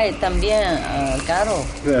Paraguay también caro.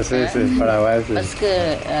 Sí, Paraguay sí. Es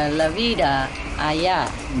que la vida allá,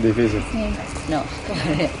 Difícil. no,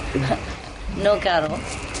 no caro.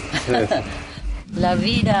 Sí. La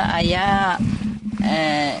vida allá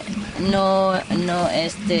no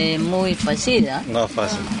es muy fácil. No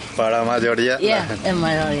fácil. Para la mayoría. Yeah, en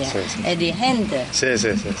mayoría. Sí. Es de gente. Sí.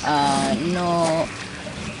 No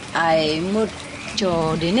hay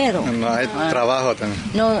mucho dinero. No hay trabajo también.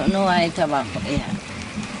 No hay trabajo. Yeah.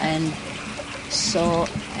 And So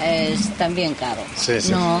es también caro. Sí,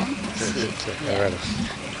 sí. No. Sí, es verdad.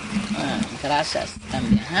 Gracias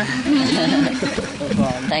también.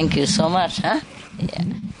 Well, thank you so much. Yeah.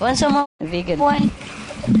 Want some more vegan wine?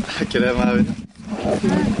 ¿Quieres más vino?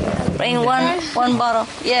 Bring one bottle.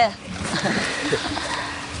 Yeah.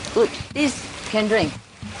 Good. This can drink.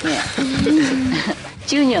 Yeah.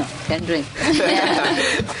 Junior can drink. Yeah.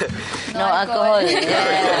 No alcohol.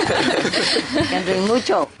 Yeah. Can drink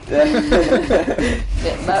mucho.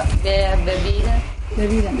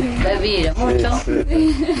 Bebida. Mucho.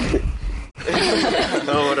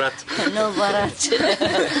 No borracho. No borracho.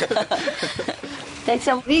 Take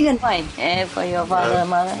some vegan wine for your father and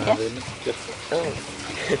mother. Yeah.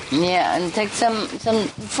 Yeah, and take some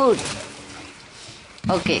food.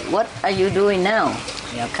 Okay, what are you doing now?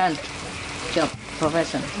 Your job,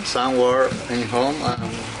 profession. Some work in home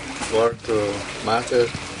and work to master,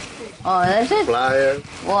 Oh, that's it? flyer.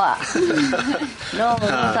 Wow. No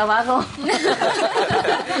trabajo.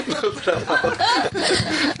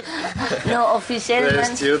 No official. The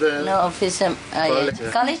student. No official.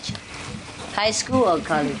 College. College? High school or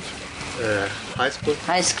college? High school.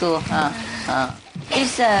 High school.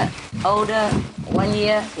 Is older 1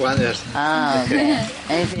 year? 1 year. Ah, okay.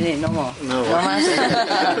 And finish, no more. No more. más.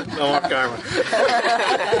 No more karma.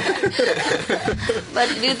 But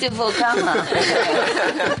beautiful karma.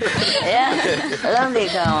 Yeah, lovely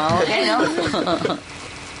karma, okay, no?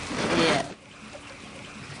 Yeah.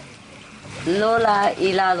 Lola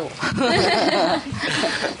y Lalo.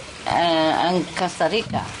 En Costa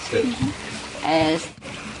Rica. Sí.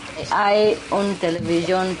 Hay un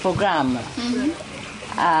televisión programa.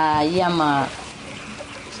 Llama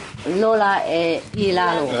Lola y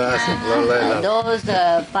Lalo. Ah, sí, Lola y Lalo. Dos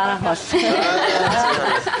parejos.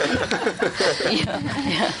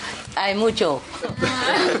 Hay mucho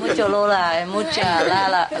Lola, hay mucha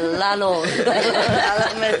Lalo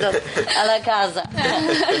a la casa.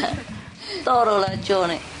 Todos los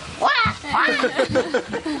chones.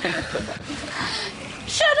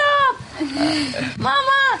 Shut up!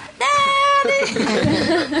 Mama! Daddy!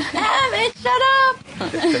 Daddy, shut up!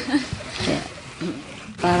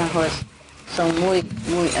 Parejos son muy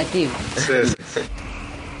activos. Sí, sí, sí.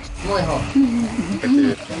 Muy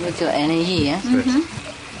jóvenes. Mucha energía. Sí.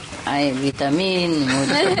 Hay vitamina,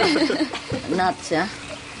 mucho nuts,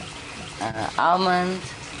 almond,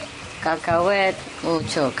 cacahuete,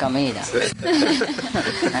 mucho comida. Sí.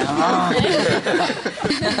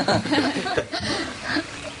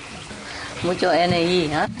 Mucho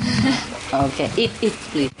energía. Okay, eat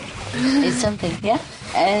please. Eat something, yeah?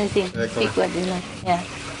 Anything. Pick what you like. Yeah.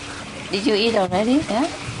 Did you eat already? Yeah.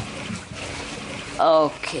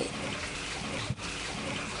 Okay.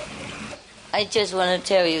 I just want to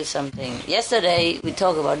tell you something. Yesterday we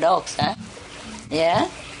talked about dogs, huh? Yeah?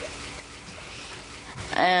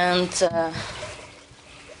 And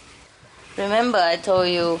remember I told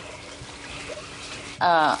you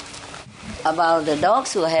about the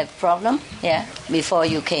dogs who have problem, yeah, before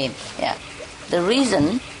you came, yeah. The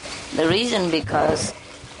reason because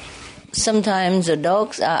sometimes the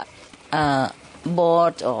dogs are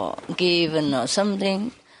bought or given or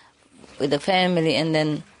something with the family, and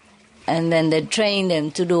then they train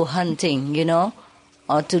them to do hunting, you know,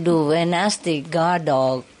 or to do very nasty guard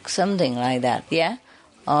dog, something like that, yeah,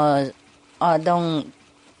 or don't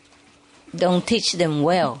teach them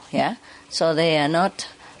well, yeah, so they are not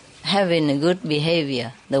having a good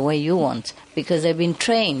behavior the way you want, because they've been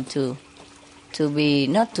trained to be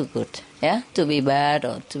not too good, yeah, to be bad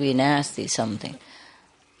or to be nasty, something.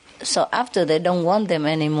 So after they don't want them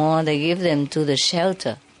anymore, they give them to the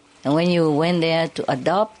shelter. And when you went there to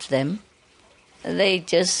adopt them, they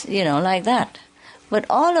just, like that. But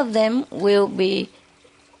all of them will be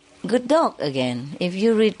good dog again if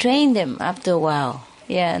you retrain them after a while.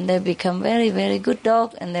 Yeah, and they become very, very good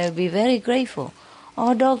dog, and they'll be very grateful.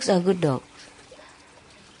 All dogs are good dogs.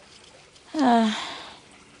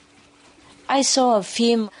 I saw a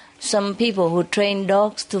film, some people who train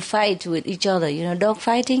dogs to fight with each other, dog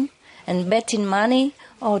fighting and betting money.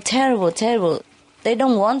 Oh, terrible, terrible. They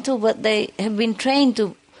don't want to, but they have been trained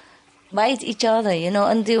to bite each other,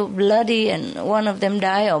 until bloody and one of them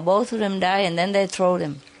die or both of them die, and then they throw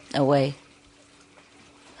them away.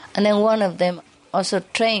 And then one of them also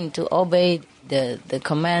trained to obey the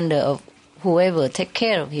commander of whoever take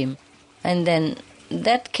care of him. And then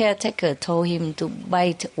that caretaker told him to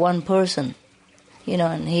bite one person,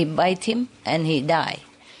 and he bite him and he die.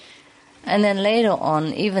 And then later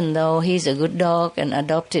on, even though he's a good dog and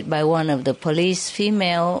adopted by one of the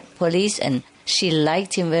female police, and she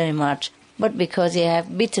liked him very much, but because he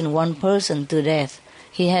had bitten one person to death,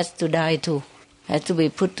 he has to die too, has to be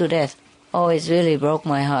put to death. Oh, it really broke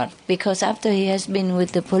my heart. Because after he has been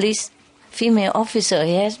with the police female officer,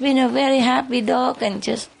 he has been a very happy dog and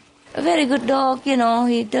just a very good dog,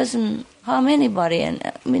 He doesn't harm anybody and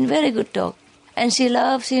very good dog. And she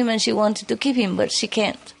loves him and she wanted to keep him, but she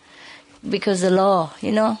can't. Because the law,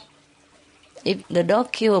 If the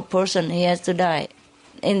dog kills a person, he has to die.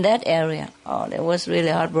 In that area, that was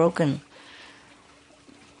really heartbroken.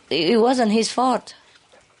 It wasn't his fault.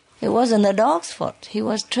 It wasn't the dog's fault. He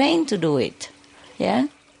was trained to do it. Yeah?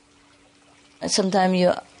 Sometimes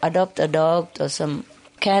you adopt a dog or some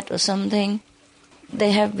cat or something.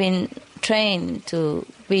 They have been trained to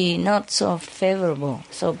be not so favorable.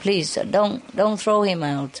 So please, don't throw him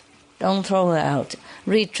out. Don't throw her out.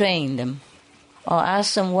 Retrain them. Or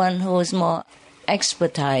ask someone who is more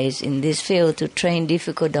expertise in this field to train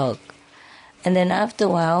difficult dog. And then after a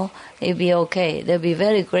while, it'll be okay. They'll be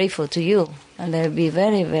very grateful to you. And they'll be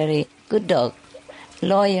very, very good dog.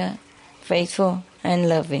 Loyal, faithful, and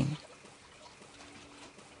loving.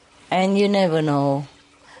 And you never know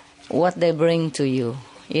what they bring to you.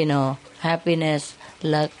 Happiness,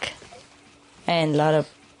 luck, and a lot of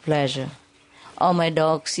pleasure. All my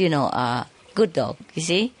dogs, are good dogs, you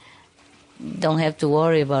see? Don't have to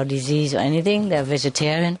worry about disease or anything. They're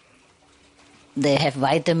vegetarian. They have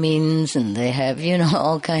vitamins and they have,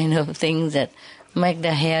 all kind of things that make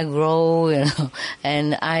the hair grow,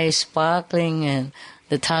 and eyes sparkling and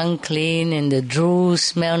the tongue clean and the drool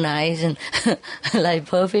smell nice and like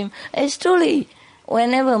perfume. It's truly,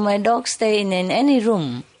 whenever my dogs stay in any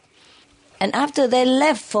room, and after they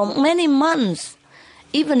left for many months,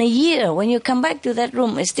 even a year, when you come back to that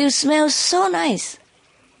room, it still smells so nice.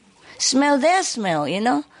 Smell their smell,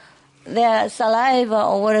 their saliva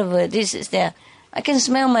or whatever this is there. I can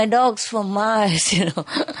smell my dogs for miles,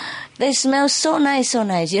 They smell so nice, so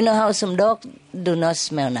nice. You know how some dogs do not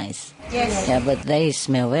smell nice? Yes. Yeah, but they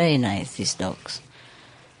smell very nice, these dogs.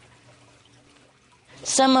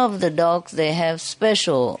 Some of the dogs, they have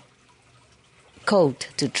special coat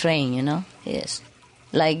to train, Yes.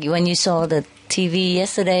 Like when you saw the TV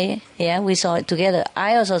yesterday, we saw it together.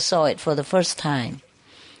 I also saw it for the first time.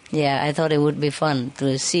 Yeah, I thought it would be fun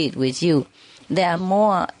to see it with you. There are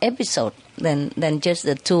more episodes than just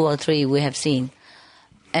the 2 or 3 we have seen.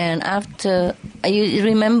 And after, you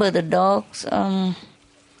remember the dogs, the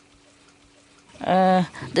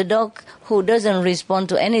dog who doesn't respond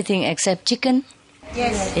to anything except chicken?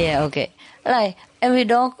 Yes. Yeah, okay. Like every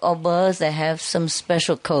dog or birds, they have some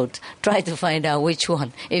special code. Try to find out which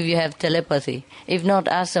one, if you have telepathy. If not,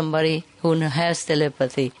 ask somebody who has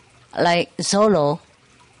telepathy. Like Zolo,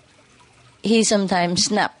 he sometimes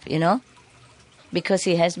snap, because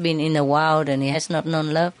he has been in the wild and he has not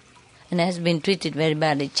known love and has been treated very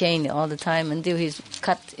badly, chained all the time until he's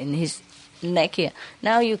cut in his neck here.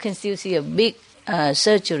 Now you can still see a big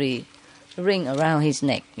surgery ring around his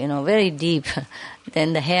neck, very deep.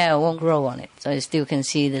 Then the hair won't grow on it, so you still can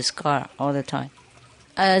see the scar all the time.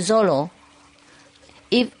 Zolo,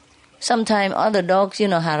 if sometimes other dogs,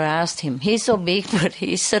 harassed him. He's so big, but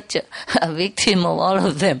he's such a victim of all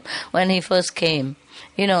of them when he first came.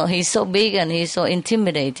 He's so big and he's so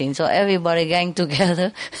intimidating. So everybody gang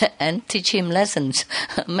together and teach him lessons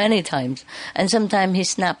many times. And sometimes he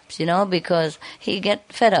snaps, because he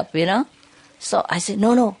get fed up, So I said,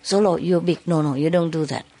 no, Zolo, you're big. No, you don't do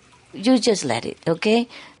that. You just let it, okay?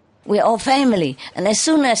 We're all family. And as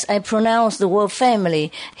soon as I pronounce the word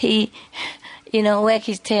family, he... wag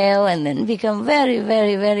his tail and then become very,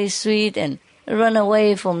 very, very sweet and run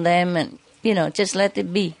away from them and, just let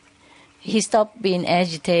it be. He stopped being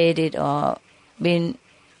agitated or being,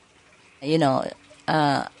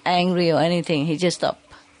 angry or anything. He just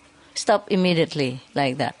stopped immediately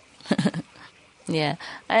like that. Yeah.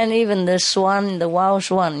 And even the swan, the wild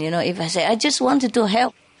swan, if I say, I just wanted to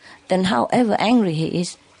help, then however angry he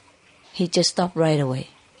is, he just stopped right away.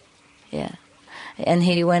 Yeah. And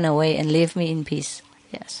he went away and left me in peace.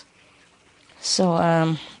 Yes. So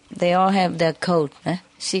they all have their code,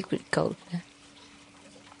 secret code.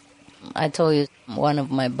 I told you one of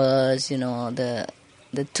my birds, the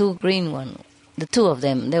 2 green one, the 2 of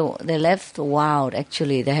them, they left wild.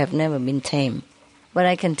 Actually, they have never been tamed. But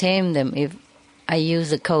I can tame them if I use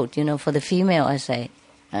the code. For the female, I say,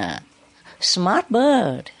 smart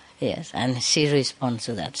bird. Yes, and she responds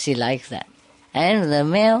to that. She likes that. And the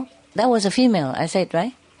male. That was a female, I said,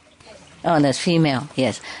 right? Oh, that's female,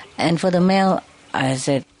 yes. And for the male, I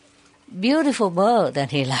said, beautiful bird, and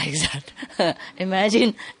he likes that.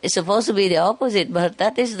 Imagine, it's supposed to be the opposite, but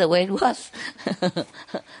that is the way it was.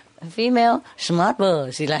 Female, smart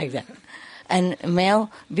bird, he likes that. And male,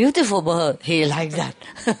 beautiful bird, he likes that.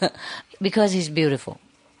 Because he's beautiful.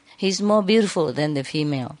 He's more beautiful than the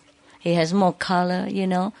female. He has more color, you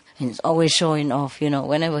know. And he's always showing off, you know.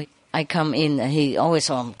 Whenever I come in, he always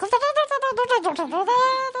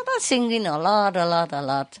singing a lot,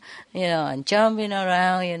 you know, and jumping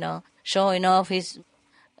around, you know, showing off his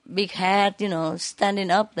big hat, you know,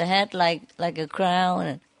 standing up the hat like a crown,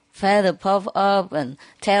 and feather puff up, and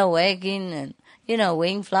tail wagging, and, you know,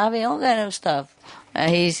 wing flapping, all kind of stuff.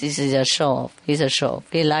 He's a show off. He's a show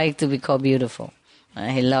off. He likes to be called beautiful.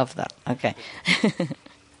 He loves that. Okay.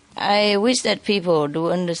 I wish that people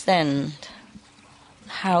do understand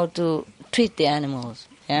how to treat the animals,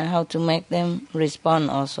 how to make them respond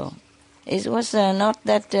also. It was not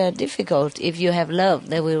that difficult. If you have love,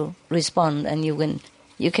 they will respond, and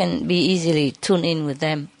you can be easily tuned in with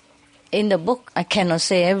them. In the book, I cannot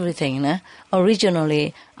say everything.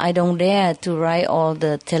 Originally, I don't dare to write all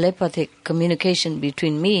the telepathic communication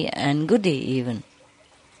between me and Goody even,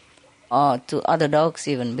 or to other dogs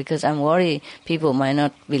even, because I'm worried people might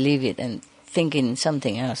not believe it and thinking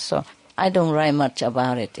something else. So I don't write much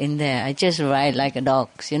about it in there. I just write like a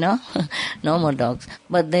dogs, you know, normal dogs.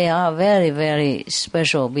 But they are very, very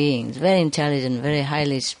special beings, very intelligent, very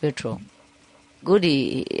highly spiritual.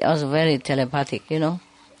 Goody is also very telepathic, you know.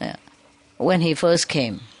 Yeah. When he first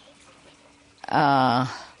came, I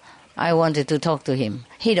wanted to talk to him.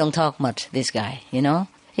 He don't talk much, this guy, you know.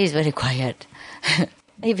 He's very quiet.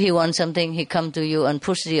 If he wants something, he come to you and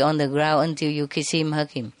push you on the ground until you kiss him, hug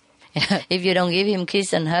him. If you don't give him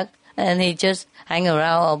kiss and hug, and he just hang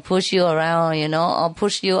around or push you around, you know, or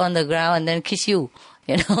push you on the ground and then kiss you,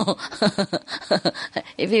 you know.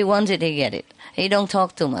 If he wants it, he get it. He don't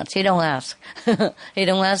talk too much. He don't ask. He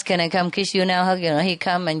don't ask, can I come kiss you now, hug you? He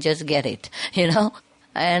come and just get it, you know.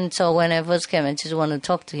 And so when I first came, I just want to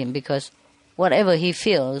talk to him, because whatever he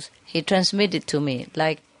feels, he transmitted to me.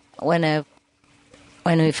 Like when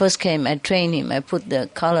we first came, I trained him. I put the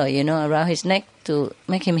collar, you know, around his neck to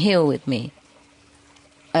make him heal with me.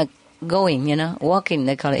 Going, you know, walking,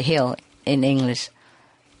 they call it heal in English.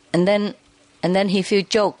 And then he feel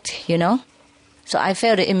choked, you know. So I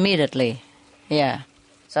felt it immediately. Yeah.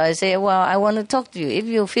 So I say, well, I want to talk to you. If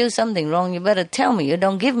you feel something wrong, you better tell me. You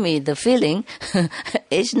don't give me the feeling.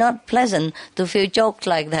 It's not pleasant to feel choked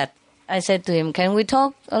like that. I said to him, can we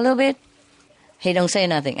talk a little bit? He don't say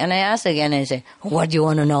nothing. And I asked again, and I say, what do you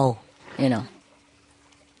want to know? You know.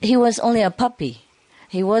 He was only a puppy.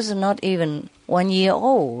 He was not even 1 year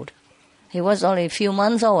old. He was only a few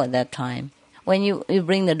months old at that time. When you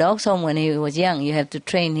bring the dogs home when he was young, you have to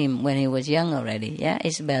train him when he was young already. Yeah,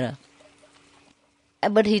 it's better.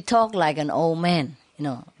 But he talked like an old man. You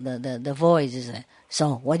know, the voice is like,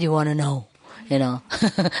 so what do you want to know? You know,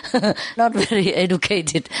 not very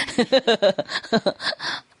educated.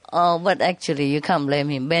 Oh, but actually, you can't blame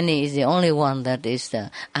him. Benny is the only one that is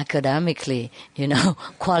academically, you know,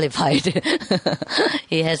 qualified.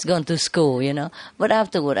 He has gone to school, you know. But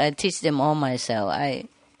afterward, I teach them all myself. I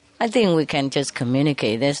think we can just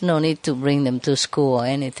communicate. There's no need to bring them to school or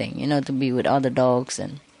anything, you know, to be with other dogs.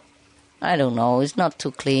 And I don't know, it's not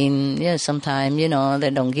too clean. Yeah, sometimes, you know, they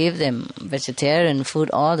don't give them vegetarian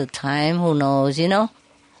food all the time. Who knows, you know.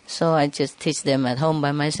 So I just teach them at home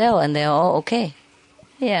by myself, and they're all okay.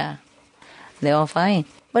 Yeah, they're all fine.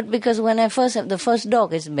 But because when I first have the first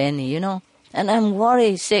dog, it's Benny, you know, and I'm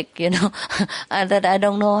worried sick, you know, that I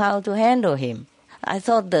don't know how to handle him. I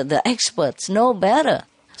thought that the experts know better.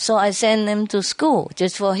 So I sent him to school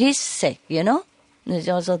just for his sake, you know. It's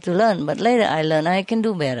also to learn. But later I learned I can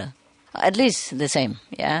do better. At least the same,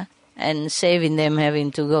 yeah. And saving them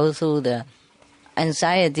having to go through the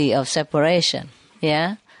anxiety of separation,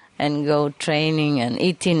 yeah. And go training and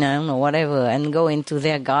eating, I don't know, whatever, and go into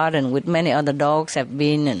their garden with many other dogs have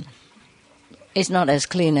been, and it's not as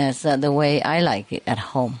clean as the way I like it at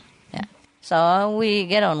home. Yeah. So we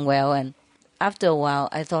get on well, and after a while,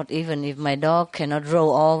 I thought even if my dog cannot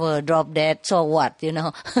roll over, drop dead, so what, you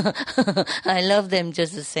know? I love them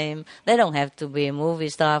just the same. They don't have to be a movie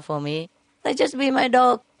star for me. They just be my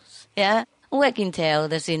dog, yeah? Wagging tail,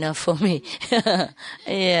 that's enough for me.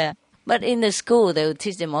 Yeah. But in the school, they would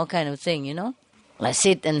teach them all kind of things, you know, like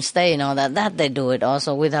sit and stay and all that. That they do it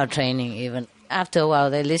also without training even. After a while,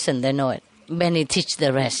 they listen, they know it. Benny teach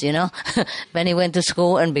the rest, you know. Benny went to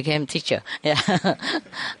school and became teacher. Yeah,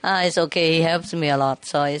 it's okay. He helps me a lot,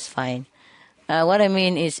 so it's fine. What I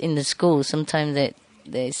mean is in the school, sometimes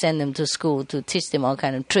they send them to school to teach them all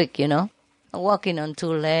kind of trick, you know. Walking on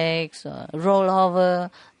two legs, roll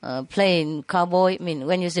over, playing cowboy. I mean,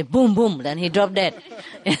 when you say boom, boom, then he dropped dead.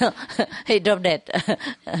 You know, he dropped dead.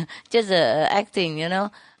 Just acting, you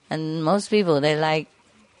know. And most people, they like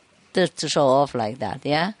to show off like that,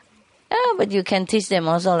 yeah? Yeah, but you can teach them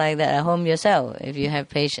also like that at home yourself if you have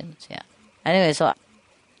patience, yeah. Anyway, so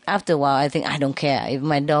after a while, I think, I don't care if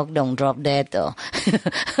my dog don't drop dead or,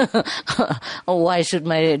 or why should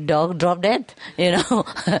my dog drop dead?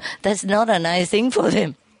 That's not a nice thing for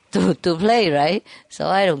them to play, right? So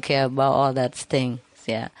I don't care about all that things,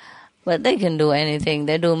 yeah. But they can do anything.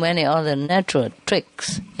 They do many other natural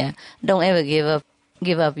tricks, yeah. Don't ever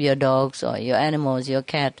give up your dogs or your animals, your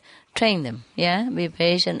cat. Train them, yeah. Be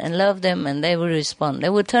patient and love them, and they will respond. They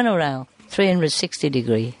will turn around 360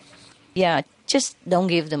 degrees. Yeah, just don't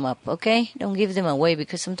give them up, okay? Don't give them away,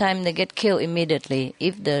 because sometimes they get killed immediately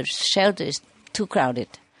if the shelter is too crowded.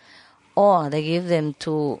 Or they give them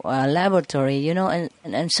to a laboratory,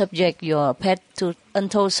 and subject your pet to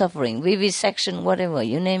untold suffering, vivisection, whatever,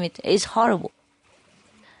 you name it. It's horrible.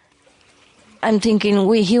 I'm thinking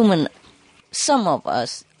we human, some of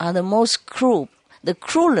us are the most cruel, the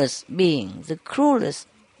cruelest being,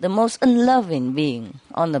 the most unloving being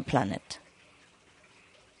on the planet.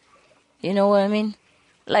 You know what I mean?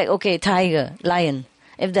 Like, okay, tiger, lion,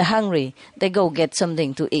 if they're hungry, they go get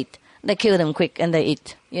something to eat. They kill them quick and they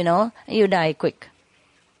eat, you die quick.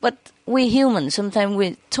 But we humans, sometimes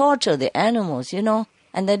we torture the animals,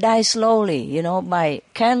 and they die slowly, by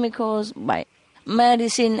chemicals, by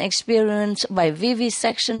medicine experience, by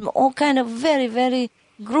vivisection, all kind of very, very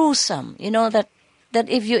gruesome, that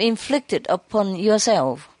if you inflict it upon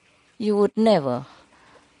yourself, you would never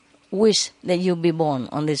wish that you be born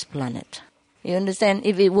on this planet. You understand?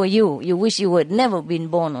 If it were you wish you had never been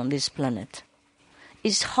born on this planet.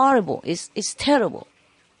 It's horrible. It's terrible.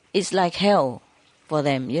 It's like hell for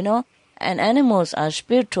them, And animals are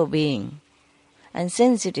spiritual beings and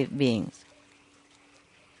sensitive beings.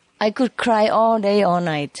 I could cry all day, all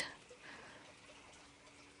night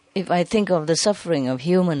if I think of the suffering of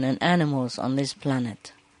human and animals on this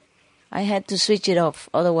planet. I had to switch it off,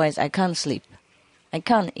 otherwise I can't sleep. I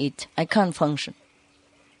can't eat. I can't function.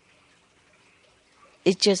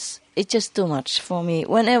 It's just too much for me.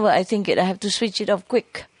 Whenever I think it, I have to switch it off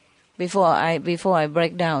quick before I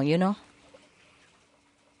break down,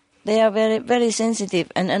 They are very, very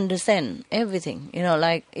sensitive and understand everything,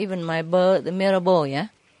 like even my bird, the Mirabeau, yeah?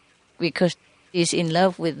 Because she's in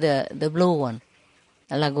love with the blue one,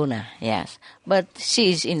 Laguna, yes. But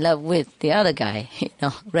she's in love with the other guy,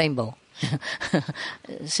 Rainbow.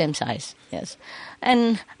 Same size, yes.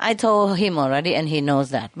 And I told him already, and he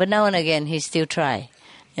knows that. But now and again, he still try,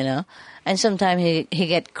 And sometimes he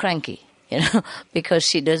get cranky, because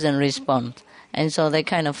she doesn't respond. And so they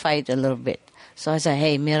kind of fight a little bit. So I say,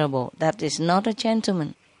 hey, Mirabeau, that is not a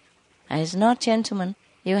gentleman. That is not gentleman.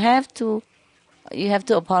 You have to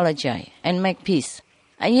apologize and make peace.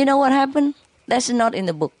 And you know what happened? That's not in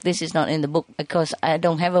the book. This is not in the book because I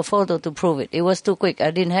don't have a photo to prove it. It was too quick. I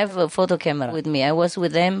didn't have a photo camera with me. I was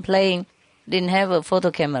with them playing, didn't have a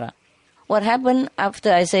photo camera. What happened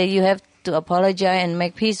after I say you have to apologize and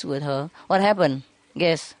make peace with her? What happened?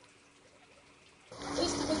 Guess.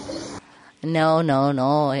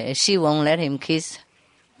 No. She won't let him kiss.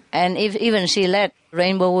 And if even she let,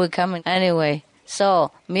 Rainbow will come anyway.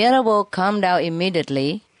 So Mirabeau calmed down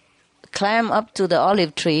immediately, climb up to the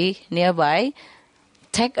olive tree nearby,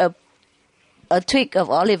 take a twig of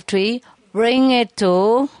olive tree, bring it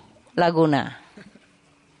to Laguna,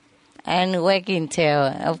 and wagging tail,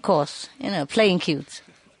 of course, playing cute.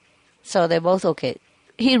 So they're both okay.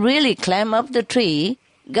 He really climbed up the tree,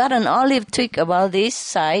 got an olive twig about this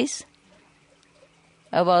size,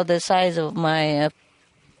 about the size of my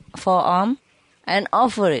forearm, and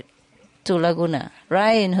offered it to Laguna,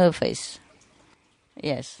 right in her face.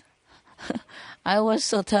 Yes. I was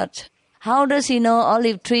so touched. How does he know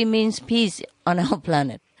olive tree means peace on our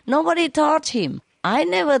planet? Nobody taught him. I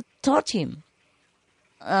never taught him.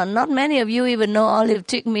 Not many of you even know olive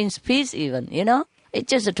tree means peace even,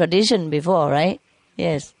 It's just a tradition before, right?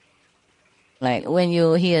 Yes. Like when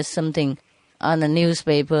you hear something on the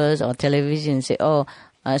newspapers or television, say,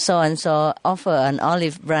 so-and-so offer an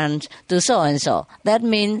olive branch to so-and-so. That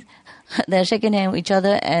means they're shaking hands with each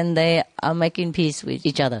other and they are making peace with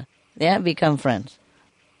each other. They become friends.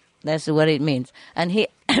 That's what it means. And he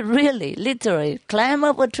really, literally, climbed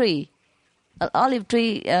up a tree, an olive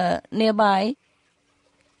tree nearby,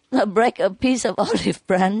 break a piece of olive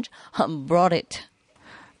branch, and brought it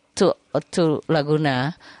to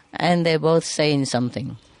Laguna, and they're both saying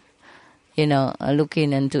something,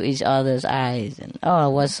 looking into each other's eyes. And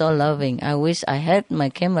it was so loving. I wish I had my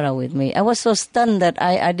camera with me. I was so stunned that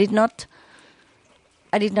I did not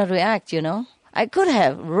react, I could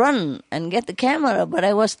have run and get the camera, but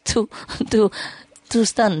I was too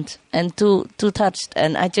stunned and too touched,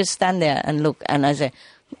 and I just stand there and look, and I say,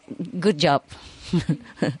 "Good job,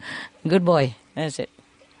 good boy." That's it.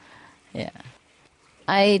 Yeah,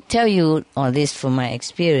 I tell you all this from my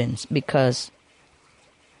experience because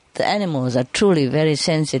the animals are truly very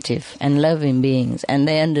sensitive and loving beings, and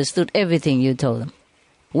they understood everything you told them.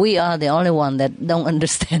 We are the only one that don't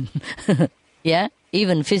understand. Yeah?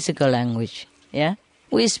 Even physical language. Yeah?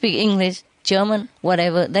 We speak English, German,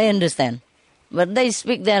 whatever, they understand. But they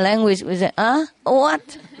speak their language, we say,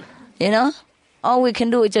 what? You know? All we can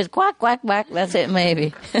do is just quack, quack, quack, that's it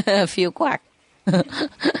maybe. A few quack.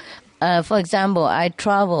 For example, I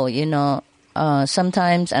travel,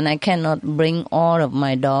 sometimes, and I cannot bring all of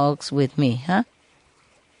my dogs with me,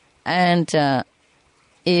 And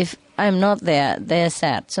if I'm not there, they're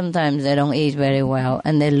sad. Sometimes they don't eat very well,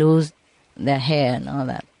 and they lose their hair and all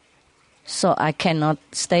that. So I cannot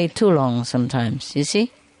stay too long sometimes, you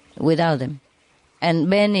see, without them. And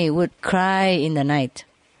Benny would cry in the night.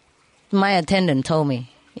 My attendant told me,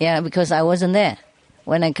 because I wasn't there.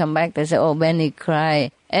 When I come back, they say, Benny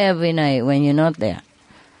cry every night when you're not there.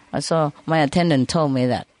 So my attendant told me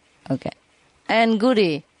that. Okay. And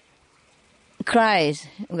Goody cries.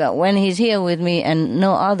 When he's here with me and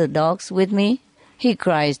no other dogs with me, he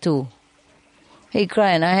cries too. He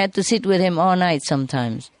cries, and I had to sit with him all night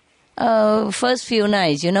sometimes. First few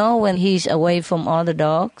nights, when he's away from all the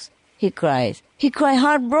dogs, he cries. He cried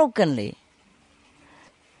heartbrokenly.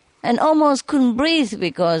 And almost couldn't breathe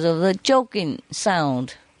because of the choking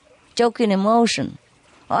sound, choking emotion.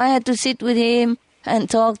 I had to sit with him and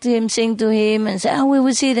talk to him, sing to him, and say, we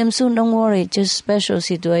will see them soon, don't worry, just special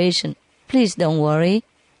situation. Please don't worry.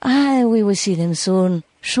 We will see them soon.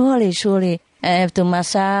 Surely. I have to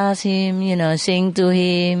massage him, sing to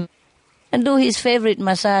him, and do his favorite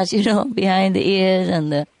massage, behind the ears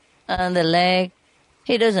and the leg.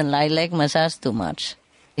 He doesn't like leg massage too much.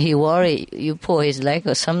 He worry you pull his leg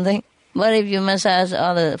or something. But if you massage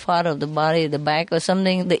other part of the body, the back or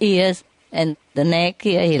something, the ears and the neck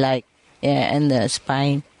here, he like. Yeah, and the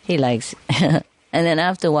spine, he likes. And then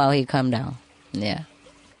after a while, he calm down. Yeah.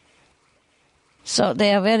 So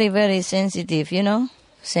they are very, very sensitive,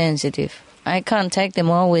 sensitive. I can't take them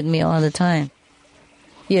all with me all the time.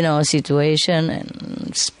 Situation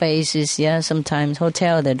and spaces, sometimes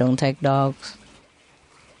hotel, they don't take dogs.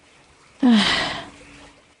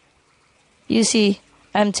 You see,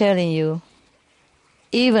 I'm telling you,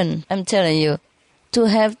 to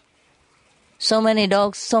have so many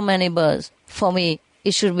dogs, so many birds, for me,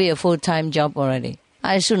 it should be a full-time job already.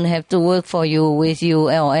 I shouldn't have to work for you, with you,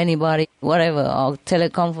 or anybody, whatever, or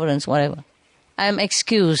teleconference, whatever. I'm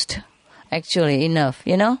excused, actually, enough,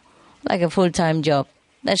 like a full-time job.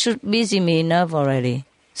 That should busy me enough already.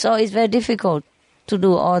 So it's very difficult to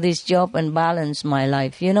do all this job and balance my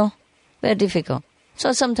life, Very difficult.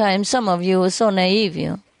 So sometimes some of you are so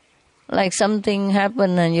naive, Like something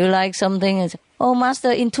happened and you like something and say,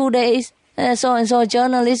 Master, in 2 days, so-and-so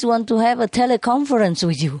journalists want to have a teleconference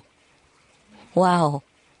with you. Wow.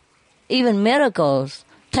 Even miracles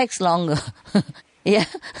takes longer. Yeah.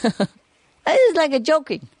 That is like a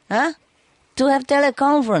joking, To have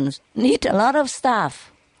teleconference, need a lot of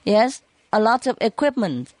staff. Yes? A lot of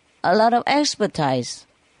equipment. A lot of expertise.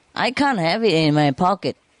 I can't have it in my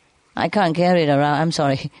pocket. I can't carry it around. I'm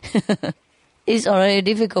sorry. It's already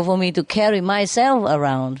difficult for me to carry myself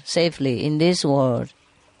around safely in this world.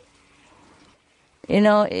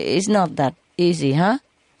 It's not that easy,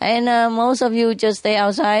 And most of you just stay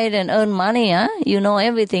outside and earn money, You know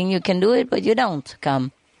everything, you can do it, but you don't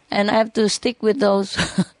come. And I have to stick with those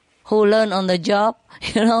who learn on the job,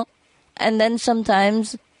 And then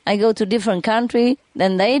sometimes I go to different country,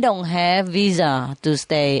 then they don't have visa to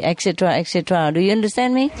stay, etc., etc. Do you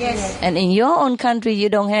understand me? Yes. And in your own country, you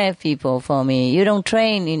don't have people for me. You don't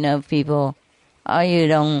train enough people, or you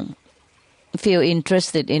don't feel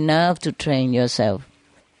interested enough to train yourself.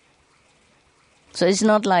 So it's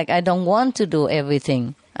not like I don't want to do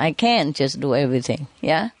everything. I can't just do everything,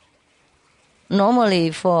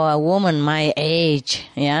 Normally for a woman my age,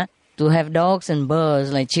 to have dogs and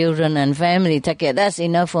birds like children and family take care, that's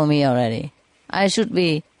enough for me already. I should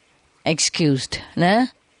be excused,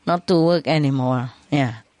 not to work anymore.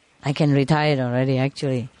 I can retire already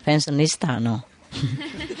actually. Pensionista, no.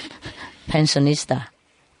 Pensionista.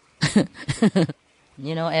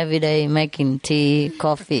 Every day making tea,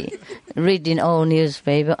 coffee, reading old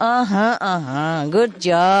newspaper. Good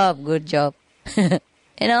job.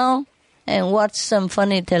 And watch some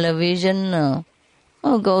funny television,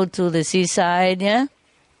 or go to the seaside,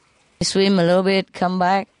 swim a little bit, come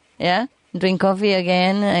back, drink coffee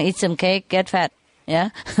again, eat some cake, get fat,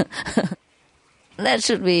 That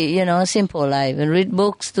should be, a simple life. And read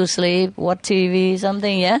books to sleep, watch TV,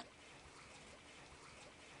 something,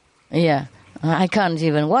 I can't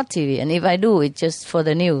even watch TV, and if I do, it's just for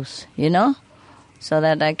the news, so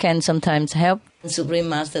that I can sometimes help Supreme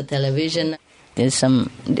Master Television. There's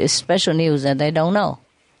special news that they don't know.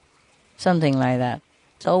 Something like that.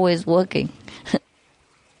 It's always working.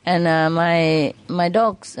 And my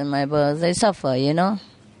dogs and my birds, they suffer,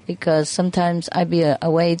 because sometimes I be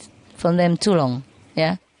away from them too long.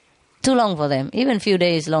 Yeah? Too long for them. Even few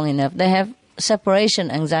days long enough. They have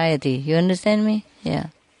separation anxiety. You understand me? Yeah.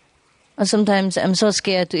 Or sometimes I'm so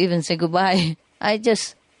scared to even say goodbye. I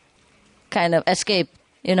just kind of escape,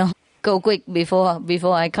 go quick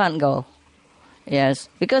before I can't go. Yes.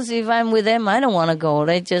 Because if I'm with them, I don't want to go.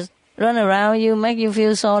 They just run around you, make you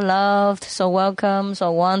feel so loved, so welcome,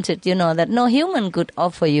 so wanted, that no human could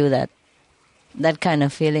offer you that kind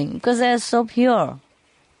of feeling. Because they're so pure.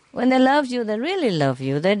 When they love you, they really love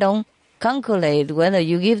you. They don't calculate whether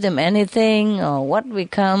you give them anything or what will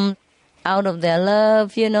come out of their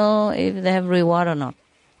love, if they have reward or not.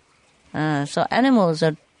 So animals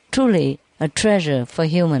are truly a treasure for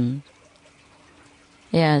humans.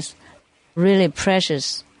 Yes, really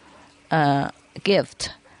precious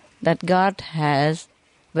gift that God has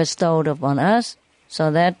bestowed upon us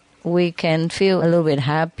so that we can feel a little bit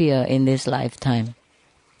happier in this lifetime.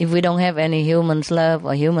 If we don't have any human's love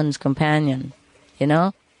or human's companion,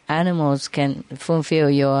 animals can fulfill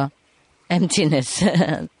your emptiness.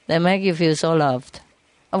 They make you feel so loved.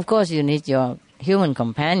 Of course, you need your human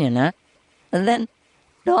companion, huh? And then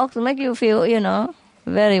dogs make you feel,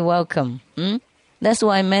 very welcome. That's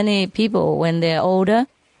why many people, when they're older,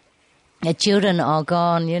 their children are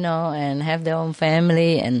gone, and have their own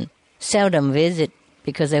family and seldom visit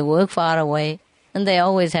because they work far away. And they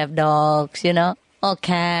always have dogs, or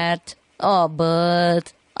cat, or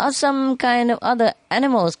bird, or some kind of other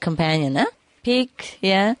animals companion, huh? Pig,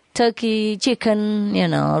 turkey, chicken,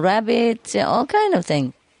 rabbit, all kind of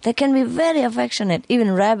things. They can be very affectionate,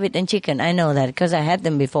 even rabbit and chicken. I know that because I had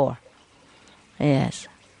them before. Yes.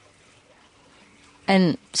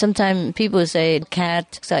 And sometimes people say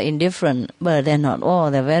cats are indifferent, but they're not. Oh,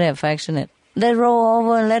 they're very affectionate. They roll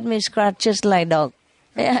over and let me scratch just like dog.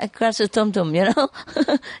 Yeah, scratch a tum-tum,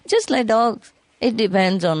 just like dogs. It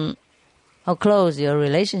depends on how close your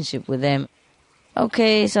relationship with them.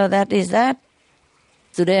 Okay, so that is that.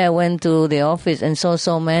 Today I went to the office and saw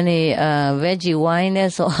so many veggie wine there,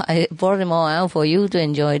 so I brought them all out for you to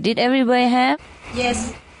enjoy. Did everybody have?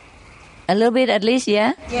 Yes. A little bit at least,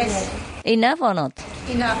 yeah? Yes. Enough or not?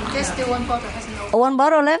 Enough. There's still one bottle hasn't opened. One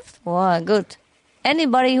bottle left? Wow, good.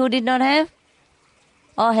 Anybody who did not have?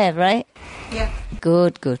 All have, right? Yeah.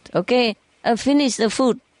 Good. Okay, finish the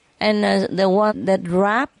food. And the one that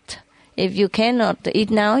wrapped, if you cannot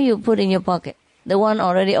eat now, you put in your pocket. The one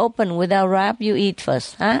already open without wrap, you eat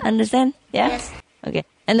first. Huh? Understand? Yeah? Yes. Okay.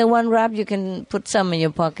 And the one wrap, you can put some in your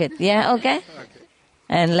pocket. Yeah, okay?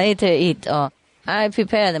 And later eat. Or I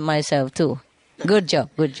prepare them myself too. Good job.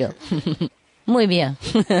 Muy bien.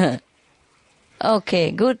 Okay,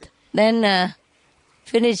 good. Then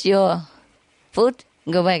finish your food,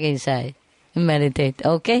 go back inside and meditate.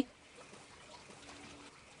 Okay?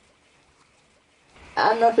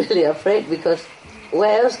 I'm not really afraid because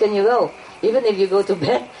where else can you go? Even if you go to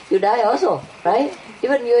bed, you die also, right?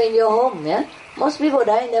 Even you're in your home, yeah? Most people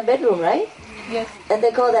die in their bedroom, right? Yes. And they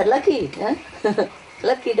call that lucky, yeah?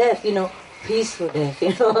 Lucky death, peaceful death,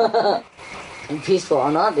 And peaceful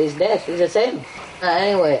or not, is death, it's the same.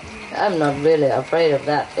 Anyway, I'm not really afraid of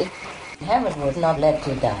that. Heaven would not let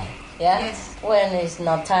you die, yeah? Yes. When it's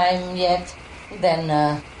not time yet, then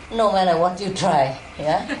no matter what you try,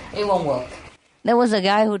 yeah? It won't work. There was a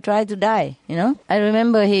guy who tried to die, I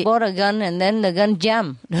remember he bought a gun and then the gun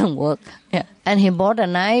jammed. Didn't work. Yeah. And he bought a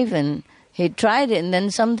knife and he tried it and then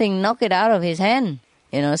something knocked it out of his hand.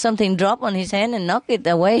 Something dropped on his hand and knocked it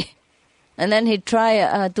away. And then he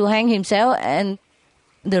tried to hang himself and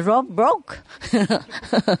the rope broke.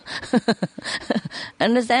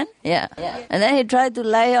 Understand? Yeah. And then he tried to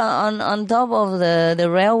lay on top of the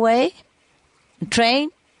railway.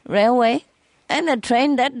 And the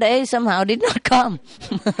train that day somehow did not come.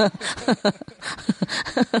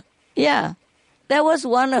 Yeah. That was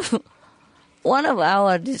one of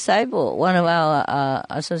our disciples, one of our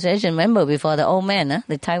association member before, the old man,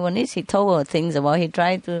 the Taiwanese. He told us things about he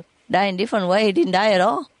tried to die in different way. He didn't die at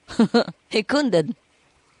all. He couldn't.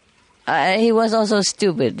 He was also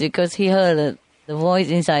stupid because he heard the voice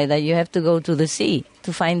inside that you have to go to the sea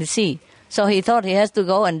to find the sea. So he thought he has to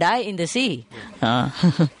go and die in the sea.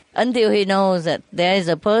 Until he knows that there is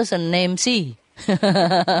a person named Sea.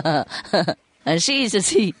 And she is a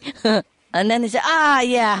sea. And then he said,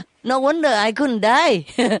 yeah, no wonder I couldn't die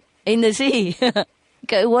in the sea.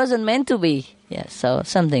 It wasn't meant to be. Yeah, so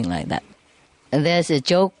something like that. And there's a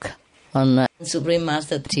joke on Supreme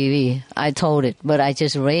Master TV. I told it, but I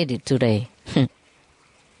just read it today.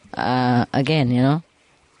 Again,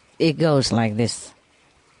 it goes like this.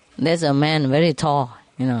 There's a man very tall,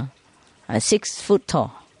 6 foot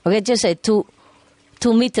tall. Okay, just say 2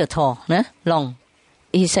 meter tall, long.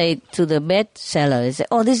 He said to the bed seller, he said,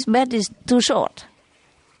 "Oh, this bed is too short.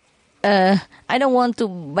 I don't want to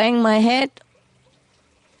bang my head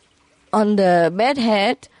on the bed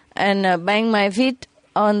head and bang my feet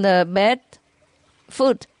on the bed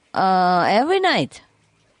foot every night."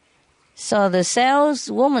 So the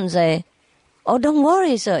saleswoman say, "Oh, don't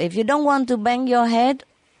worry, sir. If you don't want to bang your head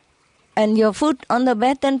and your foot on the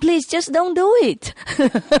bed, then please just don't do it."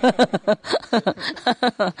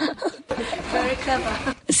 Very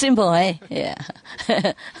clever. Simple, eh? Yeah.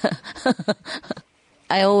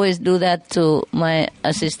 I always do that to my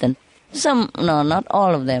assistant. No, not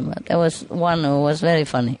all of them. There was one who was very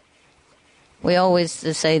funny. We always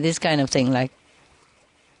say this kind of thing, like,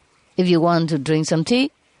 if you want to drink some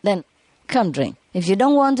tea, then come drink. If you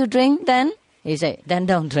don't want to drink, then, he say, then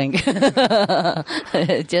don't drink.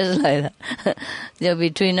 Just like that. So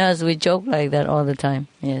between us, we joke like that all the time,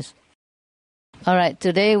 yes. All right,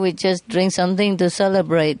 today we just drink something to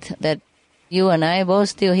celebrate that you and I both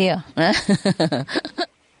still here.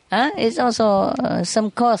 It's also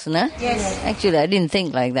some cost, Yes. Actually, I didn't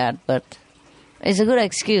think like that, but it's a good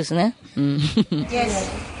excuse, Yes.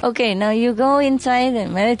 Okay, now you go inside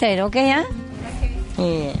and meditate, okay, Okay.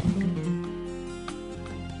 Yeah.